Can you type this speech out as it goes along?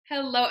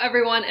Hello,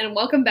 everyone, and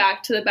welcome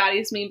back to the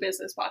Baddies Mean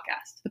Business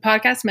podcast. The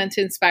podcast meant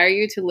to inspire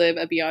you to live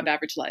a beyond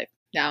average life.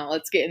 Now,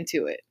 let's get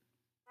into it.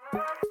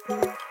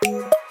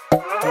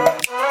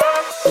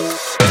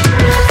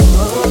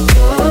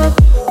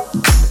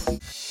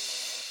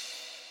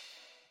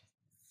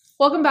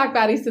 Welcome back,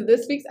 Baddies, to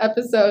this week's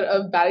episode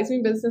of Baddies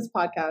Mean Business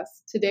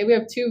podcast. Today, we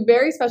have two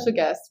very special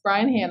guests,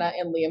 Brian Hanna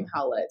and Liam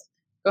Howlett.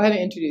 Go ahead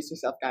and introduce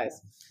yourself,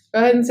 guys. Go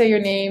ahead and say your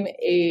name,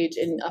 age,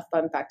 and a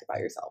fun fact about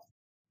yourself.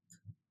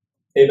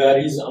 Hey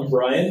baddies, I'm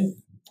Brian.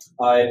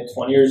 I'm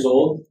 20 years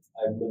old.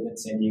 I've lived in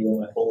San Diego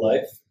my whole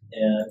life,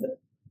 and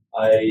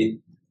I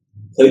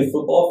played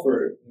football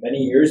for many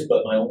years,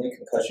 but my only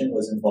concussion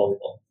was in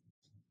volleyball.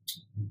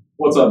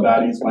 What's up,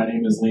 baddies? My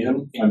name is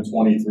Liam. I'm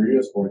 23. I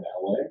was born in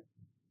LA.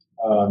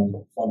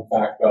 Fun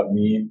fact about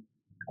me,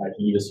 I can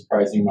eat a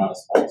surprising amount of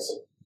spice.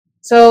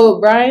 So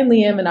Brian,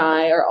 Liam, and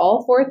I are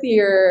all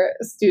fourth-year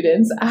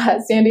students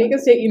at San Diego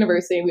State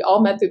University. We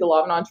all met through the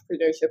Law and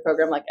Entrepreneurship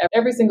program, like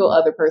every single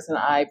other person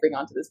I bring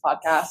onto this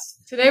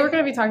podcast. Today, we're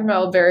going to be talking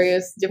about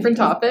various different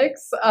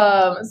topics.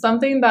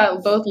 Something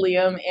that both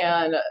Liam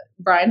and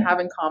Brian have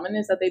in common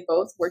is that they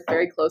both work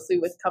very closely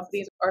with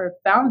companies or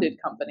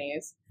founded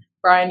companies.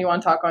 Brian, you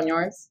want to talk on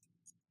yours?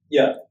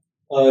 Yeah.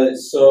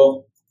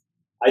 So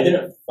I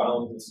didn't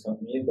found this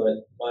company,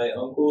 but my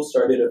uncle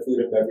started a food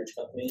and beverage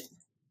company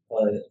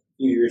a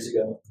few years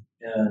ago,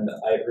 and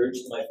I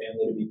urged my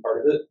family to be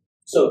part of it.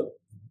 So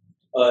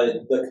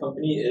the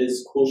company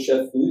is Cool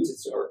Chef Foods.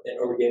 It's an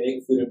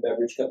organic food and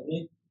beverage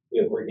company. We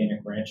have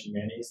organic ranch and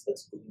mayonnaise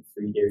that's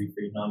gluten-free,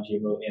 dairy-free,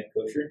 non-GMO, and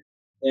kosher.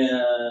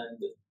 And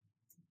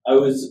I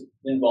was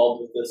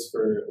involved with this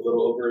for a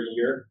little over a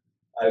year.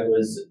 I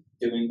was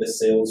doing the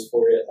sales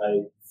for it.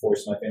 I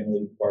forced my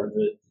family to be part of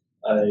it.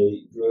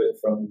 I grew it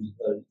from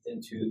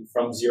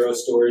 0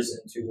 stores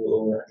into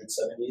over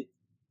 170.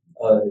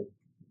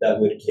 That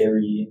would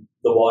carry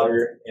the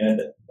water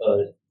and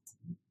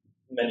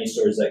many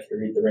stores that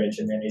carried the ranch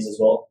and mayonnaise as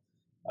well.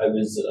 I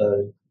was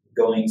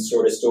going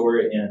store to store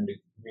and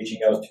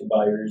reaching out to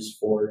buyers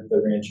for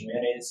the ranch and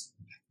mayonnaise.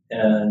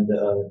 And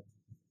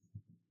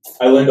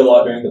I learned a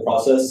lot during the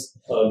process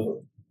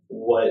of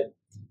what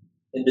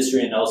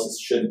industry analysis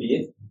should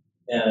be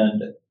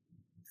and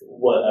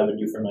what I would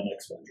do for my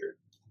next venture.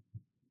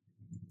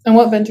 And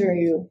what venture are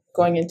you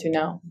going into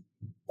now?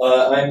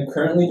 I'm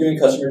currently doing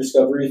customer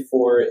discovery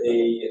for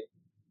a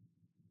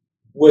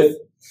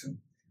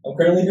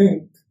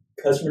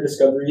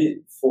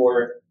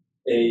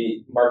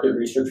market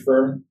research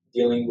firm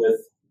dealing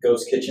with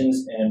ghost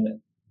kitchens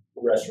and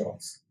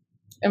restaurants.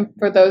 And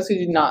for those who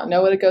do not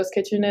know what a ghost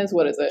kitchen is,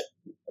 what is it?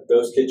 A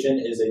ghost kitchen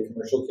is a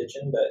commercial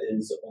kitchen that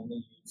is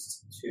only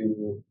used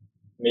to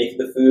make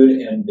the food,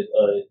 and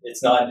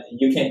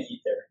you can't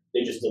eat there.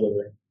 They just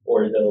deliver,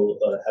 or they'll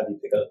have you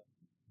pick up.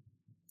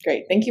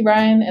 Great. Thank you,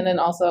 Brian. And then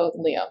also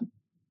Liam.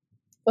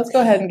 Let's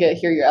go ahead and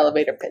hear your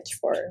elevator pitch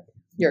for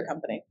your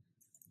company.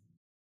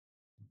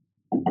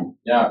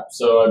 Yeah,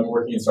 so I've been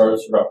working in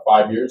startups for about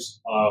 5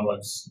 years.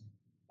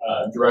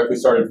 I've directly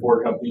started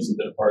 4 companies and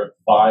been a part of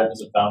 5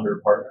 as a founder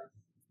or partner.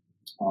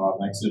 I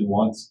exited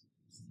once,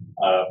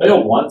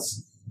 failed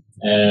once,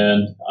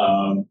 and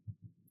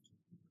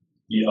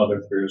the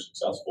other 3 are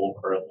successful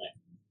currently.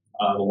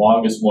 The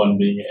longest one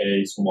being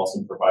a swim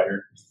lesson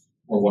provider.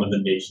 We're one of the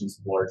nation's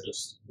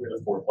largest. We're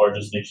the 4th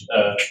largest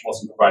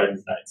lesson provider in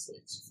the United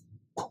States.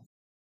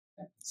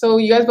 So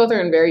you guys both are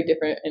in very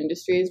different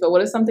industries, but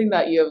what is something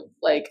that you have,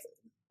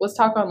 let's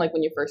talk on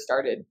when you first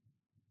started.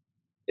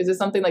 Is it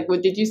something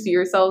did you see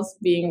yourselves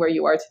being where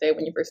you are today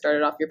when you first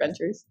started off your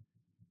ventures?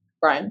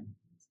 Brian?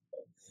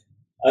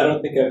 I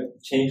don't think I've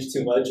changed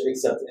too much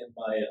except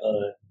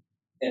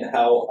in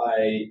how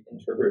I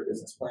interpret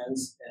business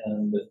plans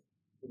and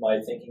my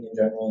thinking in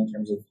general in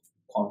terms of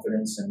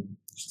confidence and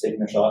just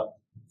taking a shot.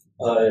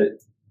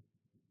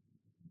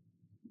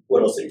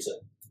 What else did you say?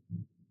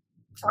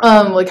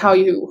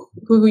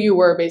 Who you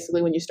were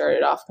basically when you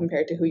started off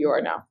compared to who you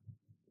are now.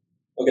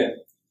 Okay.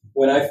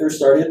 When I first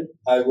started,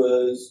 I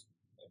was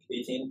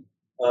 18.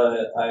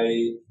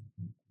 I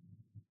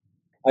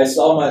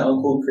saw my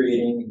uncle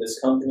creating this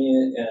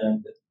company,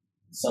 and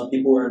some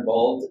people were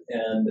involved,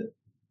 and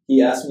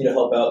he asked me to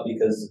help out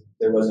because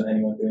there wasn't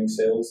anyone doing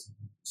sales.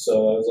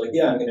 So I was like,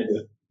 yeah, I'm going to do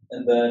it.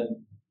 And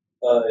then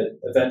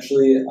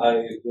eventually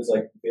I was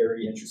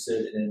very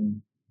interested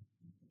in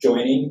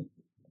joining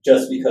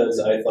just because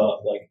I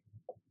thought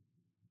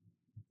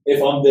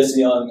if I'm this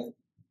young,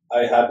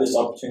 I have this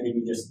opportunity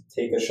to just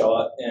take a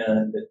shot,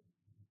 and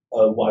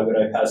why would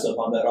I pass up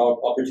on that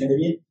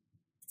opportunity?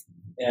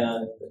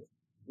 And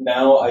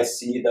now I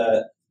see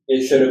that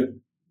it should have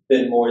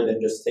been more than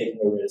just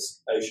taking a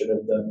risk. I should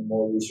have done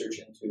more research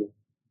into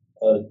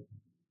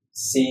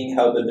seeing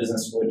how the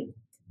business would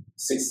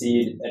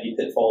succeed, any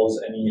pitfalls,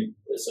 any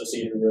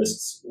associated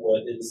risks,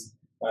 what is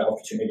my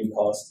opportunity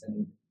cost,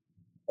 and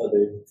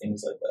other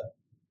things like that.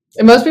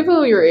 And most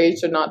people your age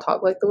should not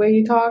talk like the way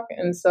you talk.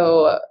 And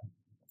so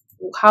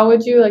how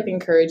would you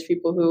encourage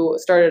people who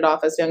started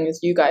off as young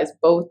as you guys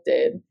both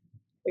did?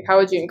 How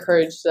would you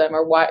encourage them,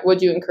 or why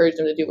would you encourage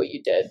them to do what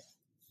you did?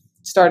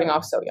 starting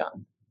off so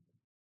young?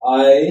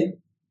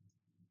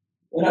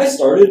 When I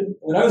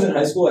was in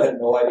high school, I had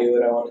no idea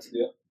what I wanted to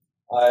do.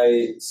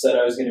 I said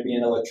I was going to be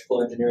an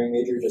electrical engineering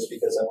major just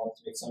because I wanted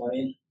to make some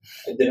money.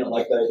 I didn't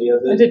like the idea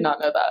of it. I did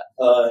not know that.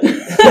 Uh,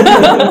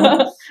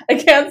 I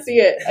can't see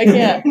it. I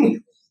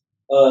can't.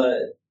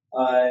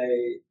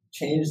 I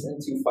changed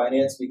into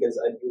finance because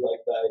I do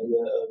like the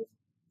idea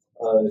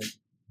of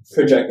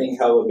projecting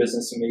how a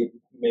business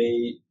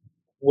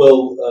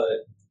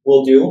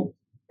will do,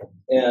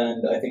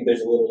 and I think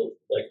there's a little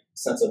like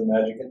sense of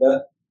magic in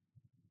that.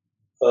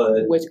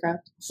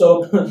 Witchcraft.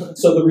 So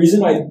the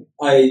reason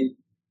I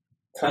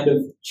kind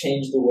of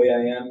changed the way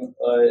I am,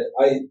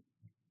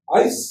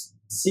 I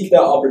seek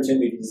out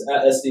opportunities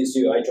at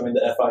SDSU. I joined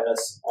the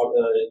FIS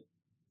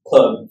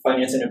club,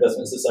 Finance and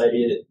Investment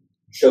Society. It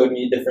showed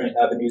me different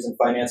avenues in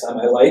finance I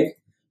might like.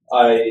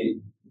 I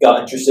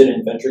got interested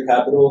in venture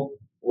capital,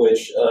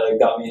 which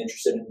got me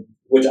interested in,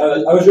 which I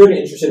was already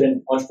interested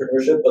in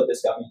entrepreneurship, but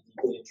this got me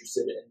deeply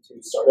interested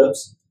into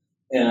startups.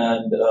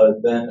 And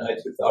then I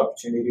took the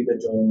opportunity to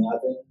join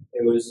Lapin.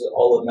 It was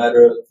all a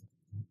matter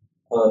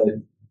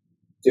of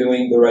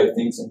doing the right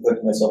things and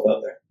putting myself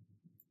out there.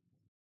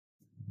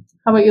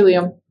 How about you,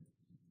 Liam?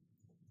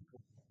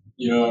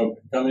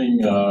 Becoming,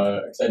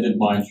 because I did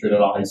mine straight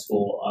out of high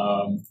school,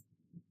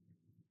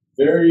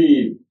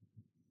 the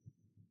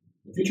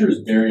future is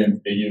very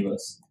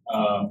ambiguous,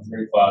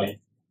 very cloudy.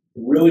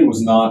 It really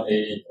was not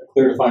a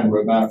clear defined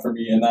roadmap for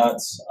me in that.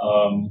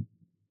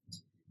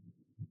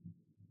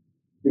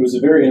 It was a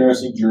very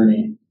interesting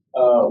journey.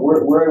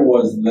 Where I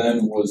was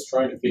then was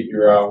trying to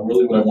figure out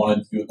really what I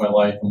wanted to do with my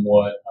life and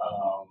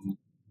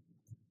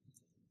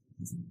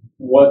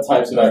what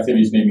types of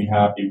activities made me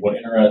happy, what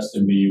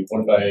interested me,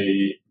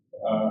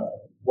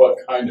 what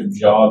kind of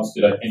jobs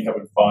did I think I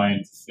would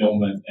find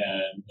fulfillment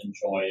and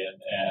enjoy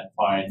and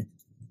find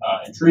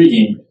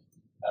intriguing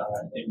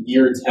in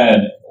year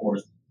 10, or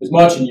as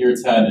much in year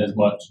 10 as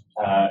much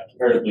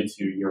comparatively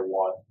to year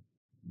 1.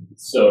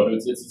 So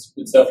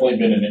it's definitely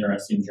been an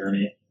interesting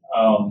journey.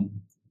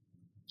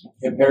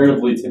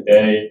 Comparatively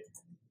today,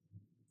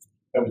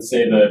 I would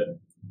say that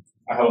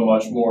I have a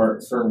much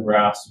more firm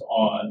grasp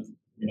on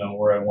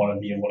where I want to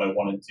be and what I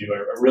want to do.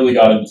 I really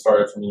got into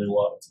startups and really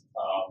loved.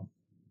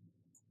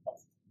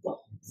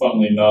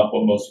 Funnily enough,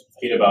 what most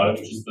hate about it,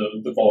 which is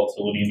the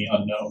volatility and the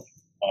unknown.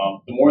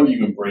 The more that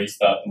you embrace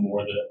that, the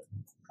more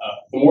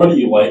that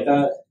you like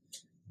that,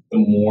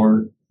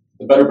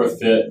 the better of a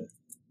fit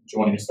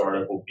joining a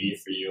startup will be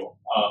for you.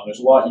 There's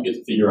a lot you get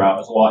to figure out.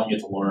 There's a lot you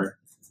get to learn.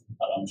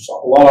 There's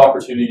a lot of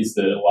opportunities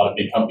that a lot of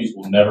big companies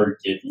will never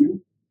give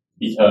you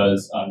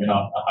because you're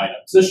not in a high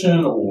enough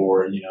position,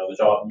 or the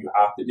job you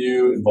have to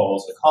do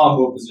involves a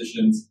combo of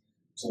positions.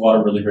 There's a lot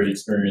of really great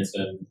experience,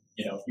 and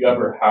if you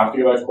ever have to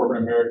go back to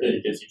corporate America,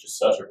 it gives you just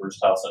such a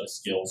versatile set of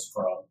skills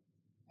from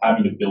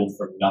having to build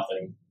from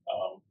nothing,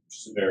 which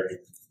is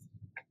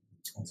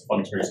it's a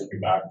fun experience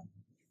looking back.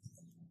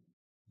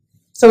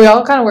 So we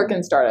all kind of work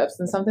in startups,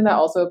 and something that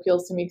also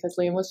appeals to me, because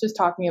Liam was just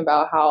talking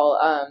about how,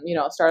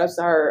 startups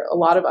are a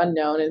lot of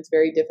unknown, and it's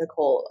very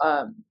difficult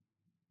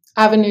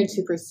avenue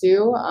to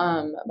pursue.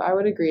 I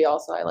would agree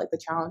also. I like the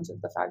challenge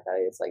of the fact that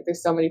it's like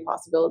there's so many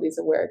possibilities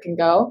of where it can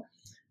go.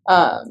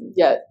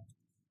 Yet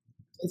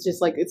it's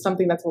just like it's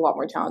something that's a lot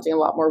more challenging, a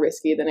lot more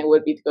risky than it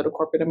would be to go to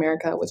corporate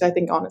America, which I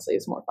think honestly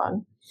is more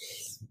fun.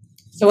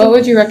 So what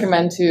would you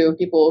recommend to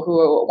people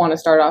who want to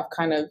start off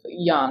kind of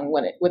young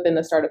within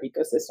the startup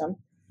ecosystem?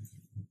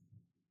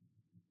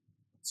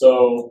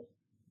 So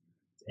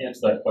to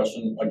answer that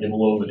question, I'll give a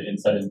little bit of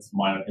insight into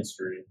my own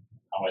history,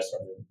 how I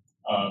started.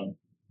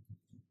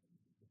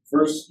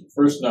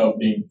 First note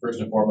being, first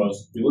and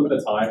foremost, we live in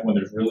a time when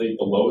there's really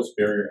the lowest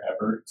barrier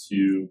ever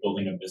to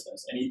building a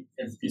business. Any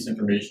piece of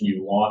information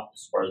you want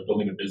as far as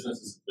building a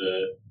business is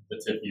the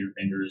tip of your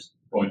fingers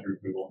going through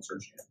Google and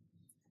searching it.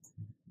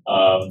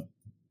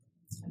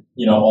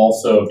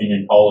 Also being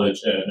in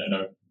college and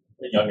a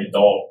young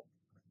adult,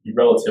 you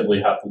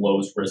relatively have the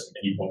lowest risk at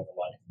any point in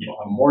life. You don't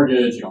have a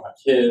mortgage, you don't have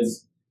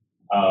kids.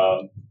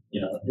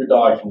 Your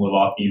dog can live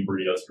off eating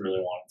burritos if you really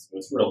want to. So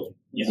it's really,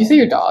 Did you say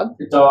your dog?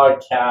 Your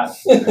dog, cat.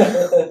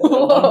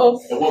 Whoa.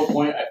 At one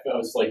point, I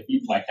was like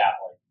feeding my cat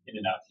like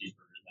In-N-Out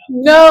cheeseburgers.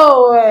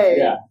 No way.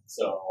 Yeah.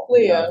 So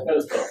Liam, that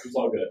was cool. It was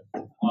all good.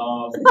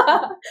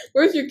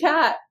 Where's your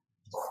cat?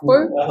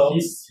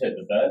 He's hit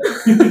the bed.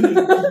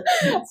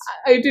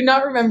 I do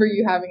not remember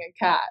you having a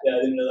cat. Yeah, I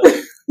didn't know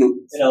that.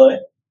 In LA?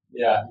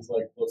 Yeah, he's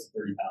like close to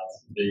 30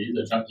 pounds. He's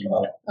a chunky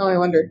boy. Oh, I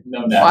wondered.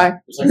 No neck. Why?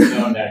 There's like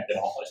no neck at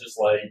all. It's just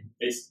like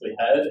basically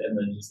head and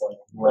then just like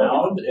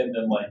round and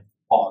then like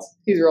paws.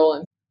 He's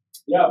rolling.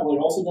 Yeah, but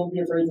also don't be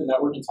afraid to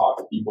network and talk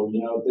to people.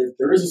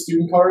 There is a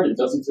student card. It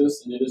does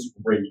exist and it is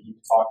great. You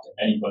can talk to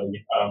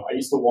anybody. I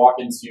used to walk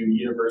into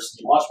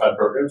university launchpad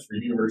programs for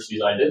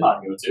universities I did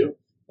not go to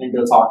and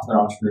go talk to their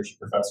entrepreneurship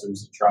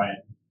professors and try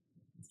and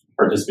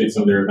participate in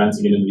some of their events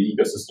and get into the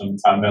ecosystem.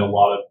 I met a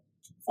lot of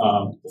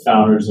the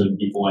founders and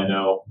people I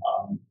know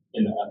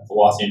in the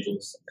Los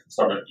Angeles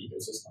startup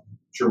ecosystem,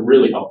 which are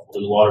really helpful.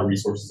 There's a lot of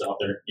resources out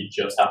there. You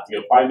just have to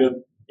go find them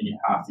and you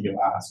have to go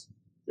ask.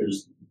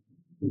 there's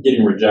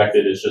getting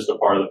rejected is just a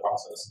part of the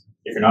process.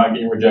 If you're not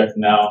getting rejected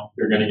now,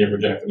 you're going to get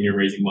rejected when you're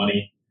raising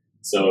money.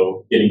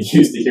 So getting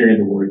used to hearing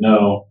the word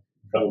no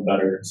becomes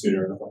better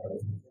sooner or later.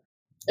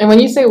 And when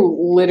you say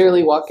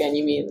literally walk in,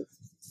 you mean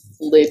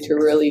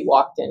literally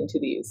walked into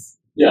these?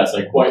 Yes,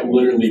 I quite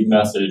literally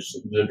messaged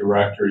the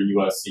director at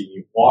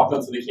USC, walked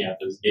onto the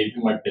campus, gave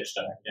him my pitch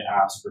deck, and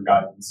asked for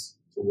guidance,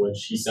 to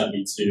which he sent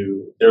me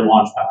to their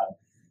launchpad.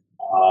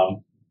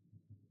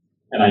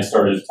 And I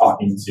started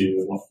talking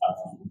to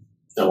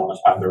the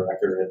launchpad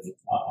director and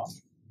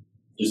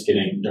just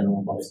getting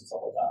general advice and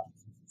stuff like that.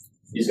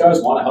 These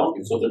guys want to help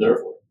you. That's what they're there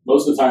for.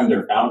 Most of the time,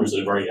 they're founders that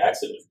have already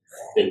exited.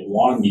 They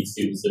want to meet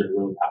students that are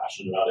really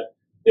passionate about it.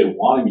 They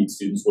want to meet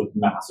students with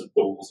massive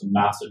goals and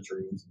massive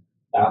dreams.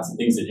 That's the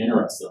things that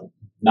interest them.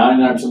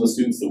 99% of the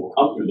students that will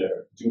come through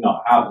there do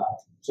not have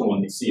that. So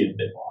when they see it,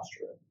 they've lost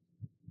it.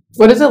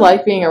 What is it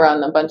like being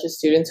around a bunch of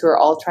students who are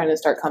all trying to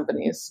start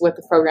companies with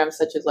the programs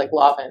such as like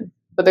Lavin?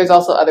 But there's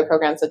also other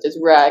programs such as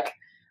REC,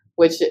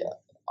 which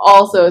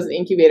also is an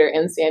incubator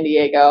in San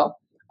Diego,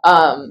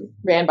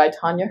 ran by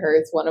Tanya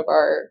Hertz, one of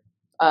our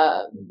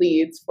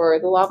leads for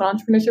the Lavin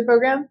Entrepreneurship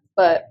Program.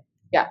 But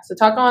yeah, so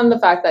talk on the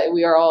fact that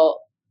we are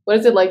all, what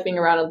is it like being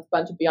around a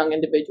bunch of young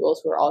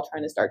individuals who are all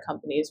trying to start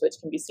companies, which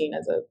can be seen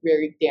as a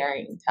very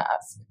daring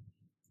task?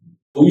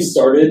 We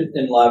started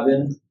in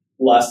Lavin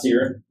last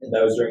year, and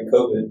that was during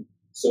COVID.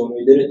 So when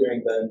we did it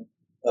during that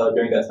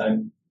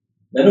time,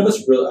 none of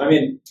us really, I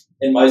mean,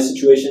 in my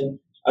situation,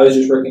 I was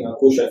just working on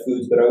Cool Chef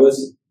Foods, but I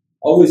was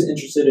always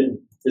interested in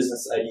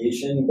business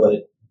ideation,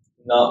 but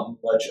not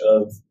much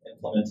of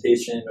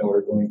implementation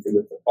or going through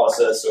with the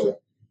process or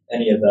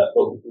any of that.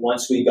 But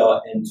once we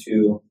got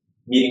into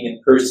meeting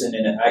in person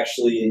and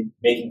actually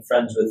making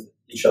friends with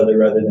each other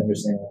rather than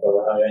just saying, like,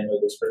 oh, hi, I know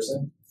this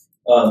person,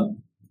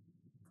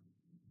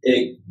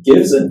 it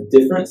gives a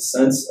different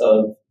sense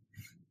of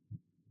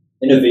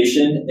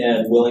innovation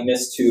and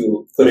willingness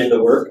to put in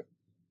the work.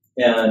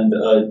 And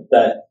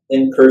that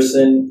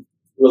in-person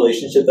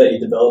relationship that you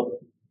develop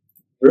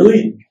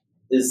really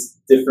is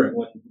different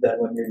than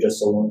when you're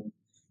just alone.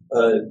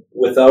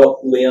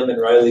 Without Liam and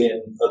Riley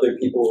and other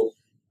people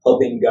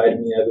helping guide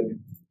me, I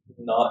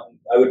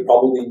would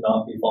probably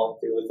not be following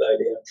through with the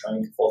idea I'm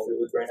trying to follow through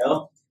with right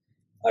now.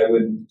 I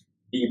would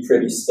be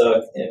pretty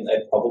stuck, and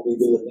I'd probably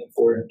be looking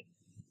for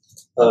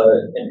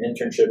an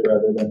internship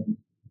rather than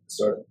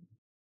start.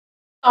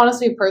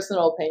 Honestly,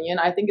 personal opinion,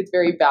 I think it's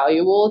very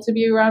valuable to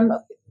be around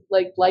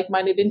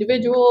like-minded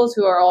individuals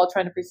who are all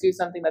trying to pursue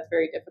something that's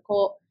very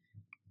difficult.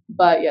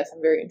 But yes,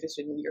 I'm very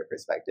interested in your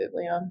perspective,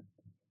 Leon.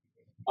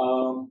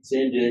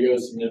 San Diego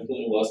is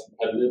significantly less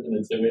competitive and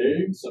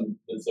intimidating than some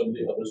of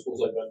the other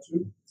schools I've been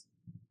to.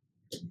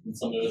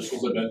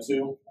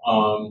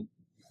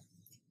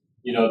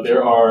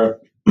 There are,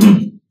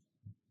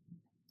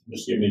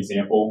 just to give an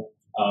example,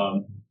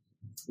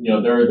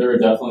 there are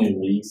definitely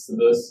leagues to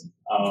this.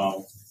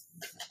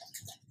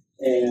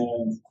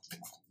 And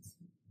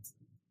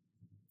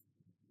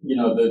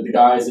the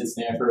guys at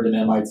Stanford and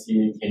MIT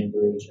and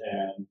Cambridge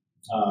and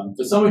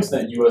to some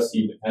extent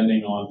USC,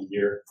 depending on the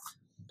year.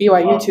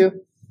 BYU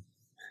too.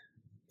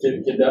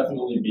 Can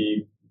definitely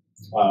be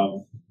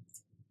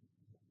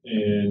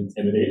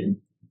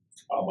intimidating.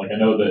 I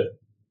know that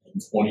in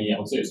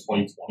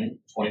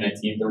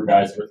 2019, there were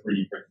guys that were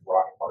 3D printing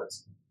rocket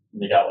parts.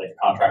 And they got a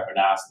contract with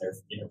NASA,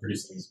 and they're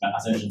producing these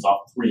mass engines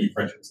off of 3D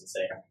printers.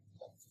 Insane.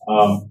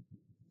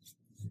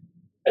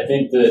 I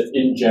think that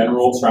in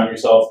general, surround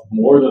yourself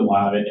more than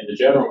Lavin in the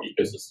general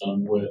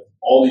ecosystem with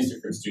all these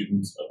different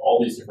students of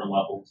all these different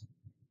levels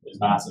is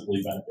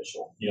massively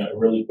beneficial. It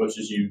really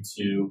pushes you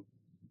to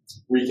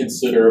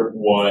reconsider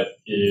what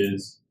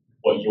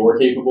you're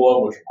capable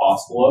of, what you're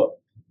possible of,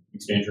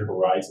 expand your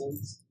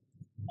horizons.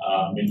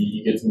 And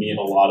you get to meet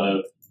a lot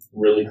of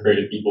really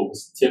creative people,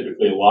 because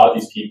typically a lot of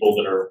these people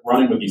that are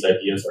running with these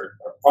ideas are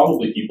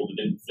probably people that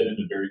didn't fit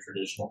into very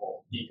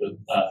traditional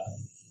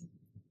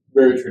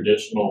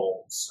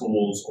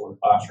schools or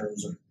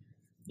classrooms, or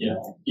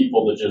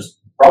people that just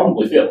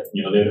probably failed.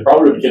 They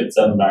probably would have kids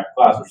sent them back to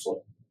class, or just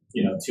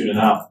tuned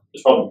out.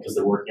 It's probably because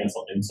they're working on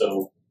something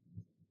so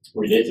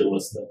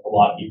ridiculous that a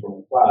lot of people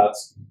in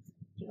class,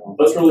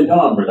 that's really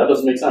dumb, or that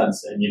doesn't make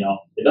sense. And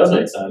it does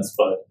make sense,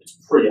 but it's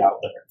pretty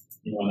out there.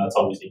 And that's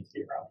always needs to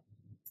be around.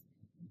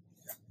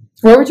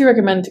 Where would you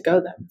recommend to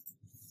go then?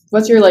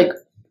 What's your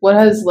what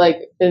has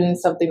been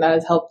something that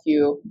has helped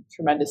you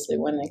tremendously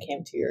when it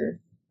came to your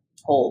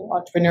whole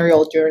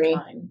entrepreneurial journey?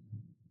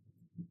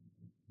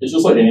 It's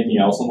just like anything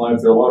else in life.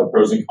 There are a lot of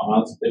pros and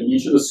cons, and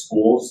each of the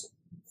schools,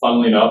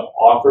 funnily enough,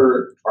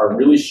 are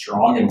really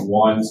strong in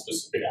one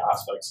specific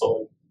aspect.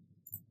 So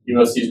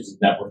USC is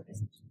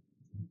networking.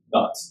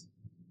 Nuts.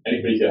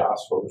 Anybody could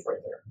ask for was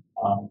right there.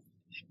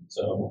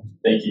 So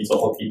thank you to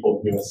all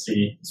people at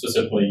USC,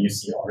 specifically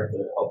UCR,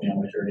 that helped me on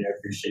my journey. I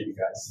appreciate you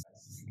guys.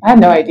 I had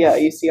no idea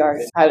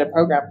UCR had a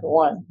program for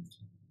one.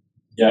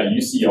 Yeah,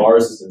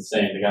 UCR's is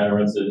insane. The guy that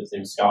runs it, his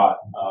name's Scott.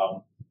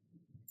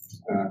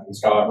 And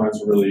Scott runs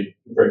a really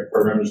great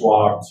program. There's a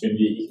lot of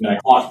opportunity. He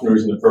connects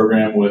entrepreneurs in the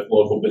program with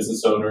local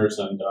business owners,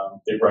 and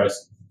they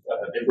price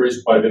they've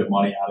raised quite a bit of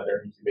money out of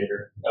their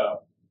incubator.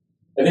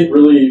 I think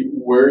really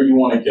where you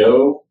want to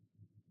go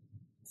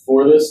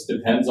for this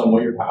depends on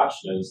what your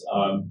passion is.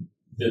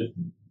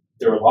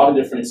 There are a lot of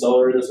different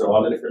accelerators, there are a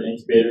lot of different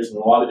incubators, and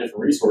a lot of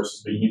different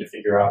resources, but you need to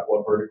figure out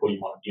what vertical you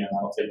want to be in.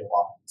 That'll take a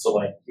while. So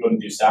like, you want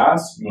to do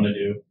SaaS, you want to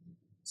do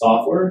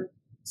software,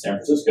 San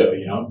Francisco,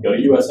 go to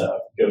USF,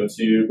 go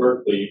to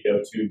Berkeley, go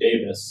to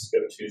Davis, go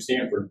to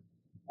Stanford.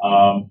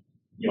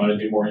 You want to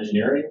do more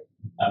engineering,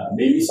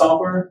 maybe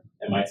software,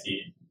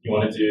 MIT. You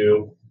want to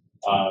do,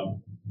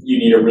 you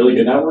need a really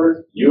good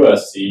network,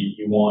 USC.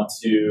 You want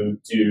to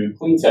do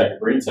clean tech,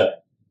 green tech,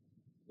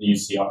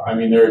 UCR. I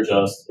mean, it really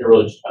just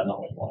depends on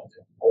what you want to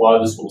do. A lot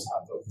of the schools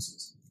have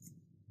focuses.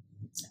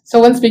 So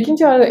when speaking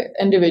to other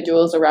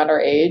individuals around our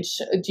age,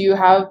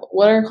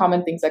 what are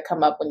common things that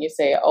come up when you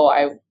say, oh,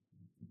 I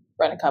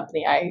run a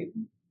company, I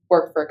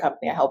work for a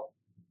company, I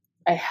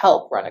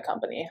help run a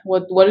company?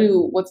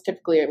 What's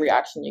typically a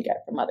reaction you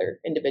get from other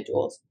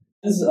individuals?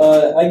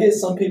 I get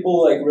some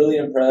people like really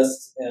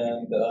impressed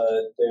and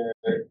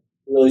they're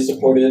really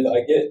supportive.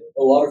 I get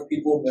a lot of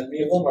people,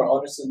 many of them are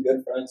honestly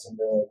good friends, and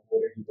they're like, what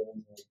are you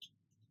doing?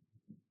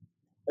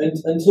 And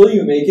until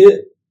you make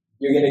it,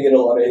 you're going to get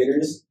a lot of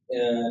haters,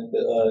 and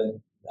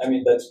I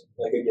mean, that's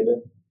like a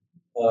given.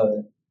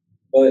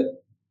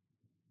 But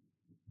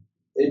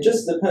it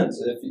just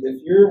depends. If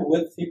you're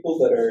with people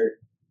that are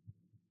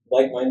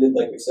like-minded,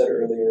 like we said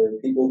earlier,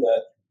 people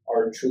that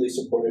are truly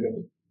supportive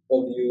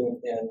of you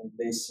and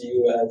they see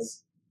you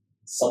as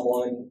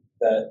someone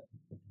that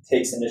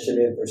takes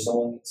initiative or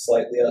someone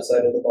slightly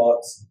outside of the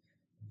box,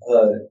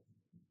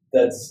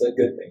 that's a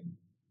good thing.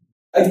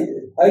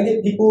 I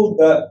get people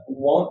that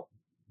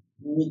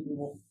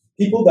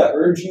people that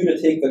urge you to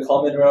take the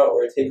common route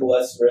or take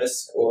less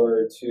risk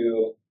or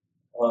to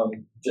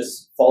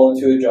just fall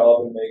into a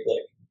job and make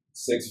like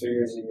 6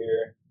 figures a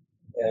year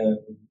and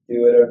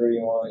do whatever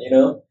you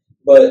want,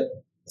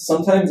 But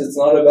sometimes it's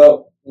not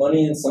about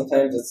money, and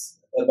sometimes it's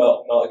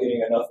about not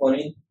getting enough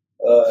money.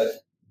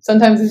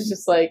 Sometimes it's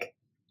just like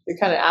you're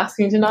kind of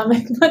asking to not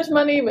make much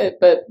money,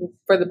 but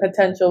for the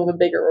potential of a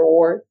bigger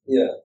reward.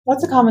 Yeah.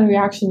 What's a common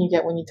reaction you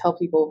get when you tell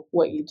people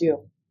what you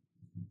do?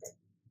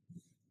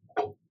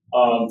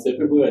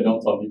 Typically, I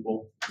don't tell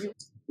people.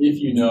 If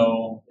you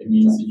know, it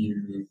means that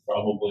you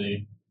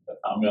probably have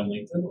found me on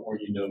LinkedIn or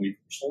you know me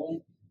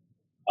personally.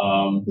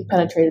 You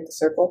penetrated the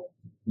circle?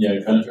 Yeah,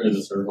 you penetrated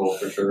the circle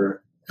for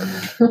sure.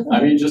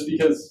 I mean, just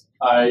because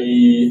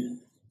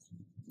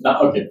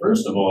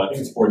first of all, I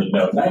think it's important to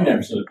note 99%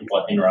 of the people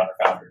I hang around are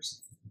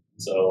founders.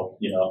 So,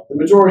 the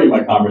majority of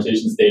my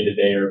conversations day to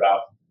day are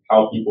about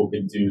how people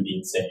can do the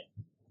insane.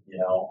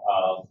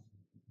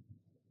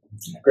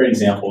 A great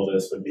example of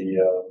this would be,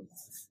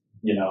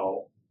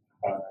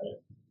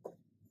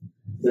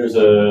 there's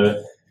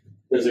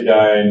a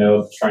guy I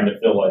know trying to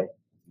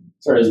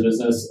started his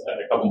business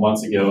a couple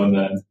months ago, and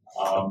then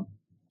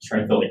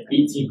trying to fill like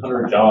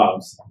 1,800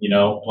 jobs, in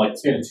like the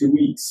span of 2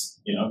 weeks,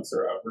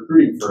 sort of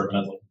recruiting for him. And I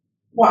was like,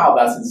 wow,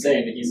 that's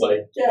insane. And he's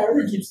like, yeah,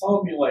 everyone keeps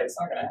telling me like it's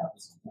not gonna happen.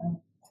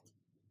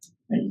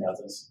 I think you got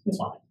this. It's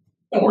fine.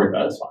 Don't worry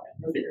about it. It's fine.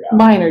 We'll figure it out.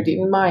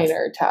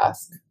 Minor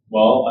task.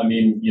 Well, I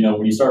mean,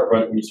 when you start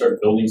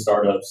building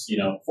startups,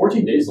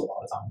 14 days is a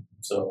lot of time.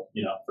 So,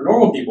 for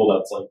normal people,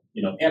 that's like,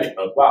 panic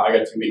mode. Wow, I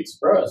got 2 weeks.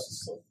 For us,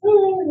 it's like,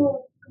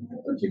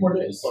 13 more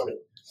days. Fuck it.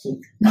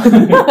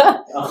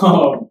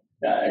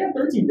 Yeah, I got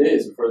 13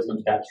 days before this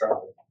becomes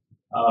catastrophic.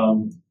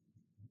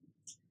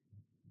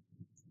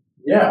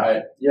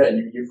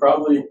 You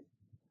probably,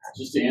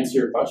 just to answer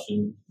your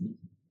question,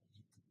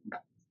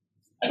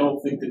 I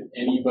don't think that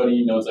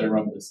anybody knows I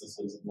run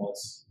businesses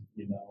unless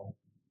you know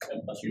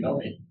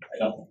me. I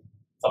don't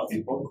tell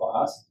people in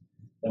class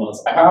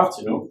unless I have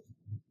to,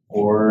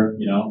 or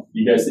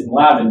you guys in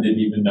lab and didn't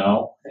even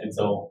know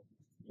until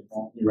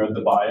you read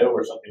the bio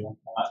or something like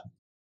that.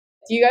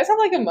 Do you guys have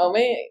like a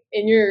moment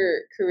in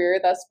your career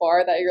thus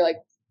far that you're like,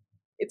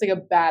 it's like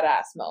a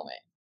badass moment?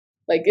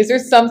 Like, is there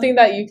something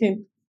that you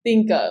can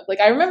think of? Like,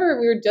 I remember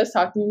we were just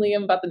talking to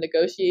Liam about the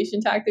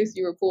negotiation tactics.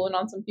 You were pulling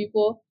on some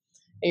people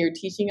and you're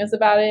teaching us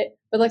about it,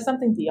 but like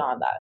something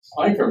beyond that.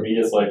 I think for me,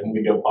 it's like when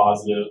we go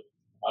positive.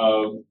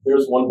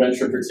 There's one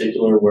venture in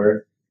particular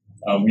where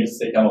we had to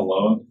take out a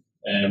loan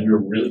and we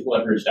were really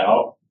leveraged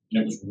out,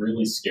 and it was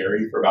really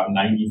scary for about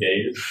 90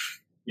 days,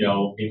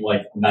 being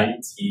like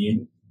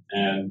 19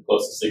 and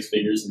close to 6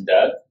 figures in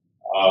debt.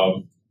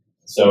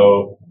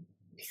 So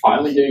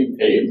finally getting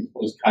paid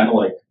was kind of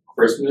like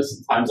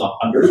Christmas times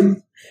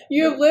 100.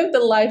 You have lived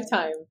a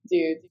lifetime,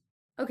 dude.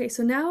 Okay,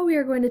 so now we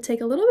are going to take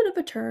a little bit of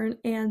a turn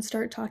and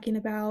start talking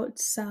about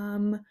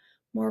some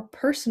more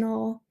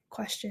personal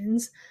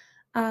questions.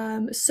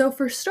 So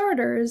for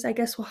starters, I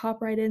guess we'll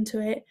hop right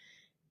into it.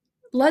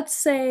 Let's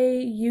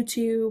say you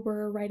two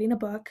were writing a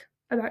book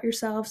about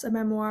yourselves, a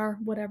memoir,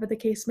 whatever the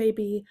case may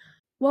be.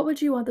 What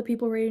would you want the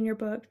people reading your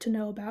book to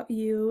know about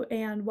you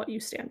and what you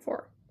stand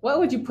for? What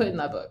would you put in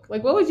that book?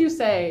 Like, what would you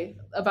say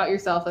about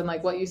yourself and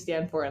like what you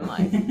stand for in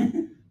life?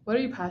 What are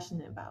you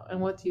passionate about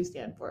and what do you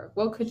stand for?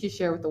 What could you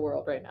share with the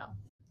world right now?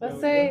 Let's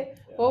say,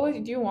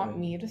 do you want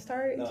me to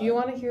start? No. Do you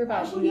want to hear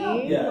about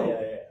me?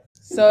 Yeah.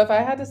 So if I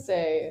had to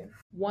say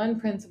one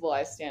principle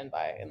I stand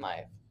by in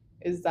life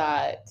is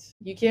that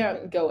you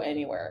can't go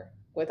anywhere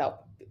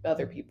without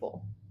other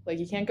people. Like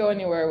you can't go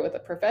anywhere with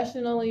it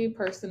professionally,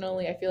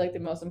 personally. I feel like the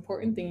most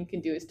important thing you can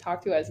do is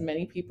talk to as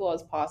many people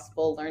as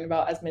possible, learn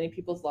about as many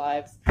people's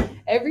lives.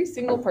 Every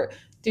single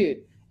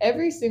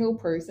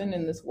person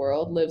in this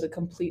world lives a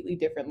completely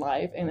different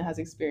life and has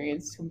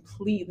experienced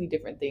completely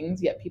different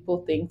things, yet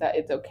people think that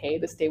it's okay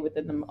to stay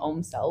within their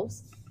own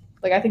selves.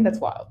 Like, I think that's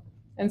wild.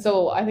 And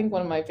so I think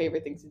one of my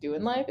favorite things to do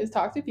in life is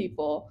talk to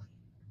people,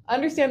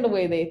 understand the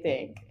way they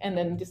think, and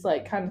then just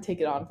like kind of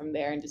take it on from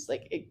there, and just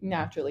like it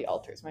naturally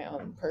alters my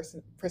own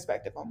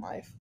perspective on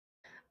life.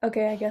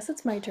 Okay, I guess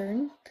it's my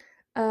turn.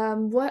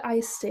 What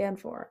I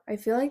stand for. I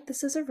feel like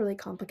this is a really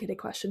complicated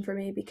question for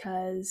me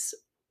because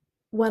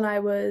when I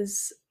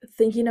was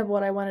thinking of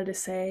what I wanted to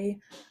say,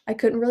 I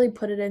couldn't really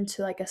put it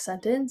into like a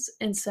sentence.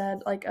 Instead,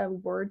 like a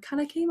word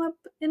kind of came up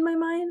in my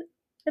mind,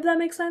 if that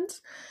makes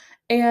sense.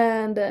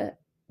 And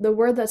the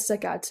word that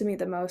stuck out to me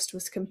the most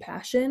was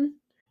compassion.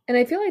 And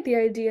I feel like the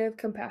idea of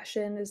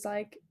compassion is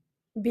like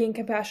being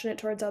compassionate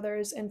towards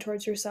others and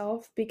towards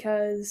yourself,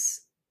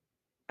 because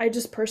I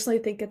just personally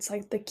think it's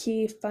like the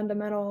key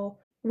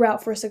fundamental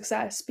route for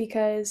success.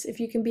 Because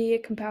if you can be a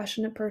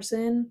compassionate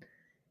person,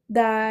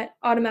 that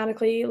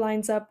automatically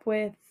lines up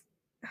with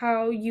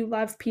how you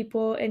love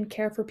people and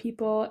care for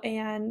people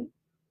and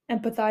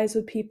empathize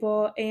with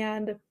people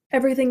and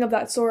everything of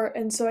that sort.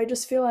 And so I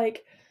just feel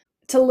like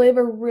to live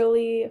a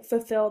really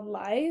fulfilled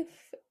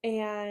life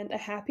and a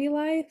happy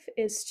life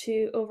is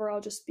to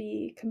overall just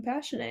be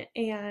compassionate.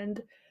 And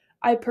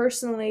I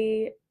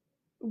personally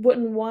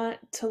wouldn't want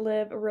to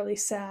live a really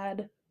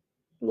sad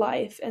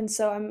life. And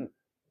so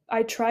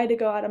I try to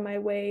go out of my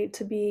way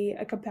to be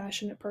a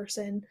compassionate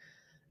person,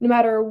 no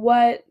matter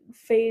what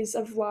phase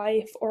of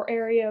life or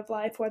area of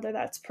life, whether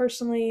that's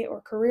personally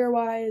or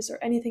career-wise or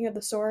anything of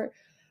the sort.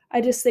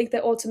 I just think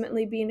that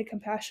ultimately being a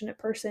compassionate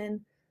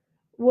person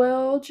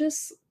will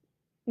just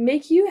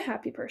make you a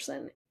happy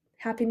person.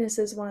 Happiness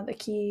is one of the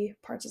key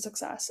parts of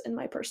success, in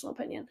my personal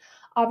opinion.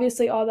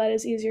 Obviously, all that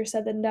is easier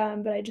said than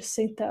done, but I just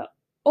think the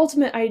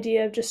ultimate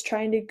idea of just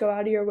trying to go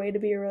out of your way to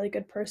be a really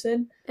good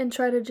person and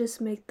try to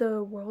just make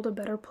the world a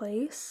better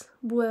place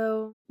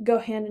will go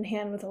hand in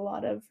hand with a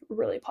lot of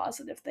really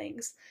positive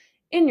things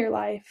in your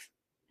life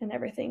and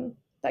everything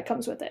that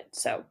comes with it.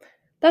 So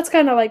that's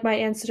kind of like my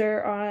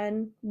answer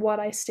on what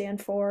I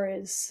stand for,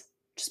 is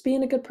just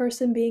being a good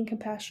person, being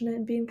compassionate,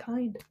 and being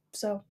kind.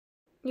 So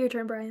your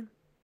turn, Brian.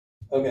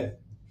 Okay.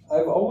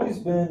 I've always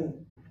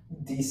been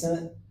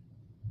decent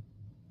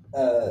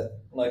at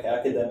like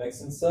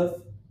academics and stuff,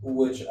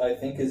 which I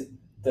think is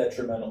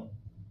detrimental.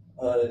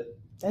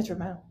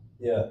 Detrimental.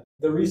 Yeah.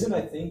 The reason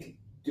I think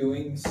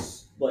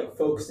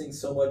focusing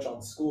so much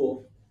on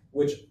school,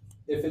 which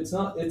if it's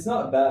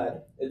not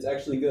bad, it's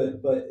actually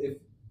good, but if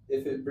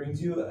it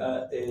brings you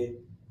at a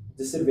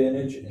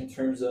disadvantage in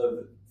terms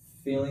of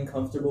feeling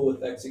comfortable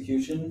with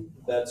execution,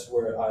 that's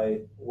where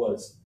I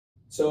was.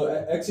 So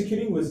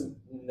executing was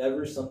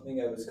never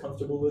something I was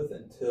comfortable with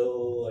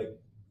until like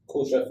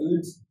Cool Chef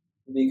Foods,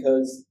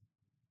 because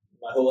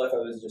my whole life I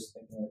was just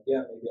thinking like,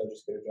 yeah, maybe I'll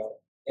just get a job.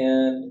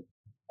 And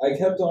I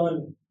kept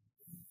on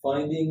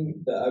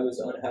finding that I was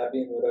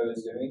unhappy in what I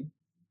was doing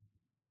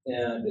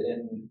and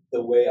in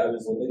the way I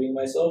was limiting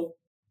myself.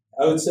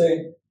 I would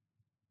say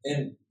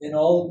in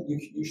all,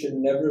 you should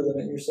never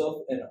limit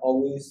yourself, and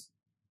always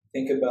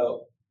think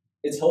about,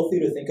 it's healthy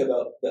to think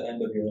about the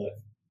end of your life.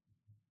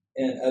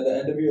 And at the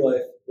end of your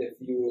life, if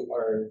you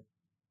are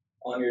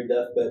on your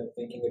deathbed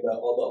thinking about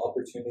all the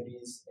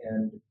opportunities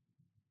and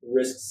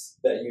risks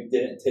that you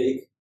didn't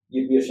take,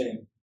 you'd be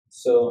ashamed.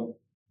 So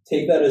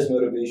take that as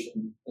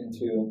motivation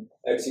into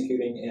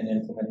executing and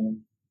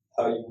implementing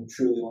how you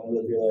truly want to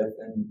live your life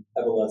and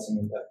have a lasting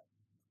impact.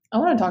 I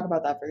want to talk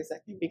about that for a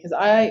second, because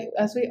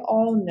as we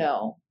all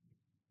know,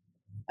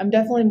 I'm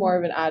definitely more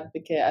of an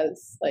advocate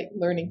as like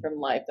learning from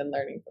life than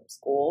learning from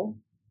school.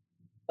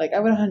 Like I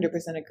would 100%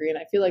 agree, and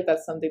I feel like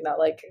that's something that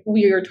like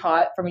we are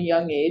taught from a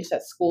young age,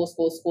 that school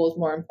is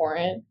more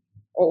important,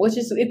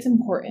 it's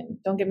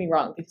important. Don't get me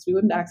wrong, because we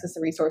wouldn't access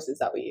the resources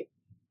that we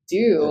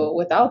do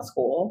without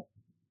school.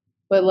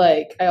 But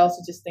like I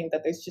also just think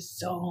that there's just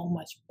so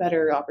much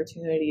better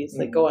opportunities,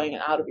 like going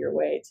out of your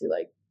way to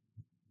like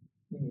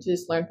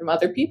just learn from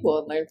other people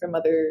and learn from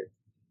other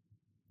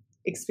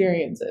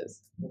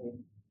experiences.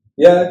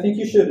 Yeah, I think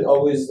you should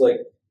always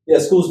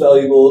school's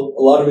valuable.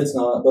 A lot of it's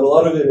not, but a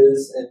lot of it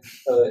is,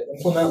 and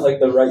implement like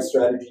the right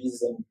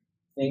strategies and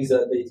things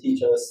that they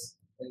teach us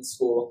in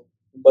school.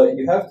 But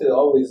you have to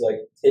always like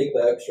take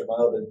the extra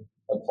mile to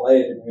apply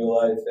it in real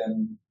life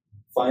and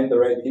find the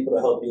right people to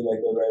help you, like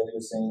what Riley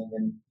was saying.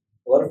 And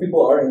a lot of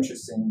people are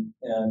interesting,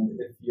 and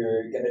if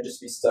you're gonna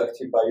just be stuck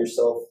by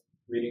yourself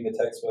reading a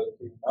textbook,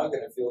 you're not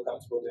gonna feel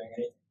comfortable doing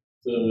anything.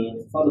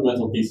 The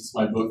fundamental thesis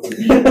of my book would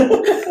be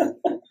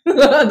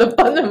the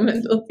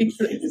fundamental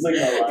thesis. Like,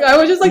 no, I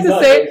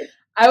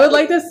would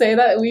like to say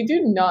that we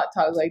do not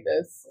talk like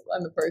this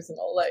on the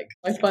personal. Like,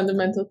 my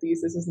fundamental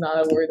thesis is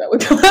not a word that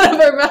would come out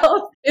of our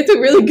mouth. It's a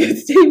really good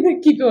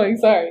statement. Keep going.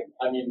 Sorry.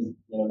 I mean,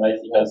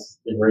 Nike has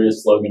the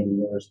greatest slogan in the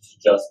universe, which is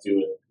just do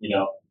it.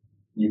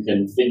 You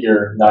can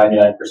figure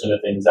 99%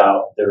 of things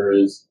out. There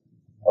is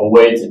a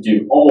way to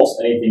do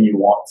almost anything you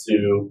want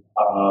to.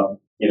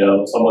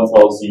 Someone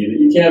tells you that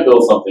you can't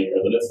build something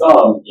or that it's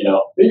dumb,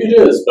 maybe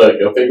it is, but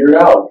go figure it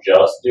out.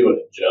 Just do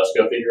it. Just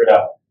go figure it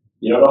out.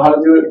 You don't know how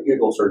to do it,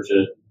 Google search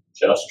it.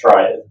 Just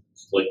try it.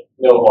 It's like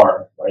no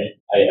harm, right?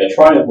 I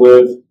try and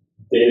live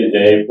day to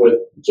day with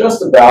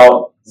just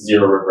about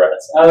zero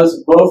regrets,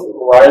 as both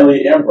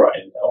Riley and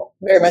Brian know.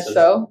 Very much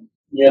so.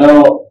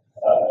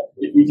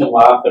 If you can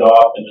laugh it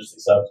off and just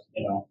accept,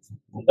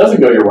 it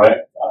doesn't go your way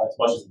as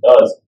much as it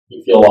does,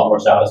 you feel a lot more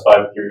satisfied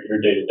with your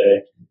day to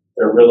day.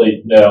 There are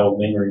really no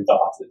lingering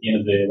thoughts at the end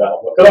of the day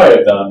about what could I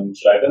have done?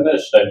 Should I have done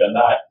this? Should I have done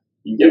that?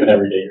 You've given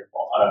every day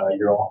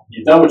your all.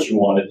 You've done what you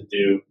wanted to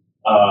do.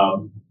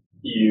 And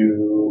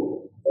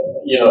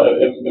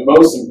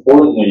most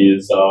importantly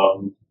is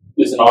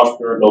an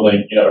entrepreneur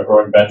building, a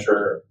growing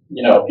venture.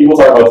 People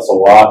talk about this a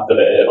lot, but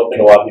I don't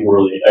think a lot of people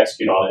really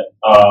execute on it.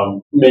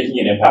 Making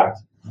an impact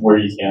where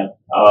you can.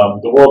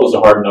 The world is a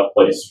hard enough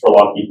place for a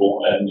lot of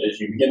people, and as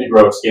you begin to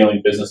grow a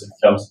scaling business, it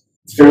becomes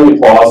fairly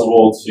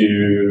plausible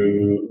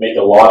to make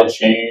a lot of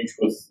change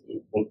with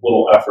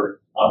little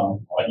effort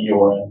on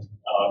your end.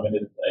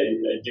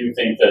 I do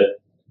think that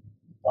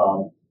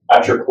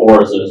at your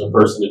core, as a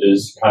person, it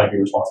is kind of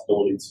your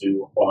responsibility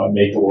to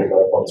make the world a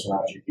better place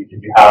around you. If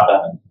you have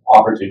that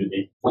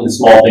opportunity, and the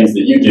small things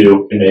that you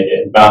do can make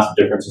a massive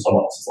difference in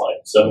someone else's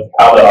life. So if you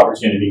have that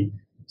opportunity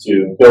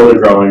to build a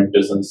growing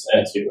business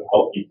and to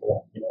help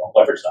people,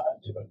 leverage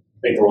that to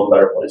make the world a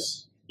better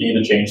place, be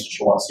the change that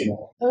you want to see.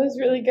 That was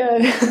really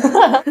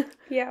good.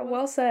 Yeah,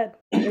 well said.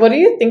 What do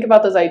you think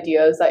about those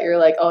ideas that you're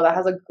like, oh, that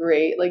has a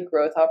great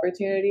growth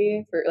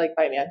opportunity for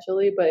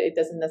financially, but it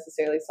doesn't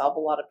necessarily solve a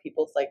lot of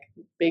people's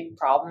big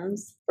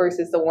problems,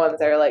 versus the ones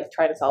that are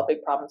trying to solve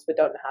big problems but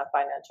don't have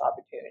financial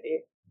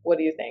opportunity? What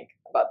do you think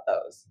about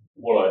those?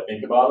 What do I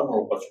think about them,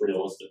 or what's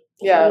realistic?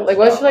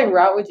 What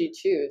route would you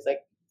choose?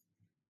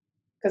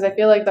 Because I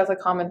feel like that's a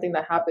common thing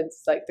that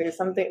happens. There's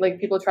something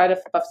people try to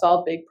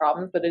solve big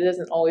problems, but it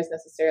doesn't always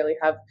necessarily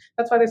have.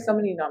 That's why there's so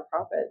many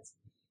nonprofits.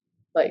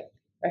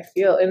 I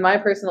feel, in my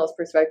personal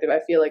perspective, I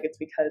feel like it's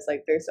because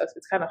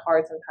it's kind of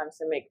hard sometimes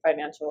to make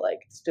financial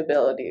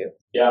stability.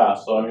 Yeah,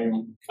 so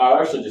I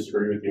actually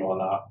disagree with you on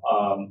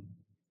that.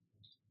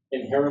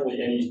 Inherently,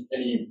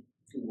 any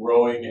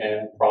growing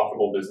and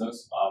profitable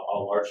business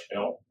on a large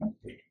scale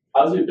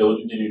has the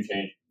ability to do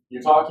change.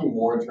 You're talking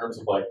more in terms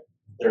of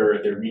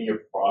their media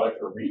product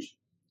or reach,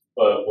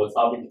 but what's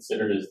not being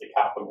considered is the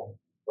capital,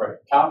 right?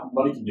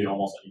 Money can do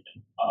almost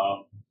anything.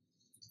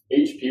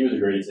 HP was a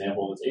great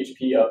example. It's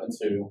HP up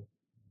into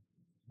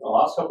the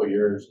last couple of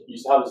years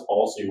used to have this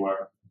policy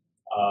where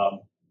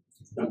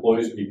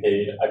employees would be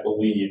paid, I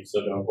believe,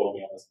 so don't quote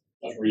me on this,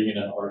 I was reading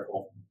an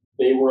article.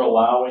 They were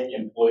allowing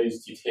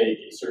employees to take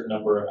a certain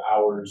number of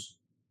hours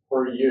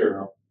per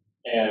year,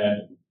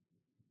 and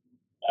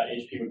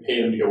HP would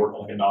pay them to go work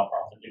on a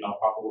nonprofit, do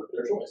nonprofit work of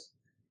their choice.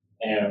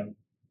 And,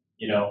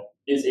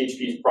 is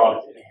HP's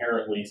product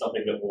inherently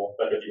something that will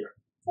better the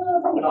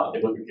earth? Probably not.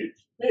 They look at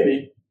computers.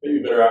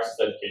 Maybe better access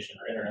to education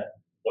or internet,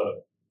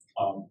 but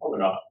probably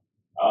not.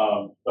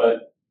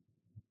 But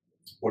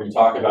when you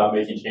talk about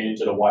making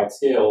change at a wide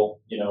scale,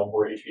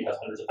 where HP has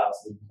hundreds of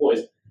thousands of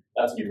employees,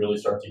 that's when you really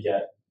start to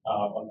get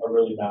a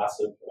really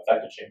massive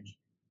effective change.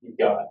 You've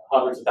got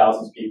hundreds of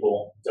thousands of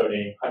people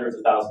donating hundreds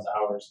of thousands of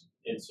hours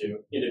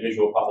into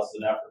individual causes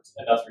and efforts,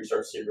 and that's where you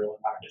start to see a real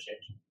impact of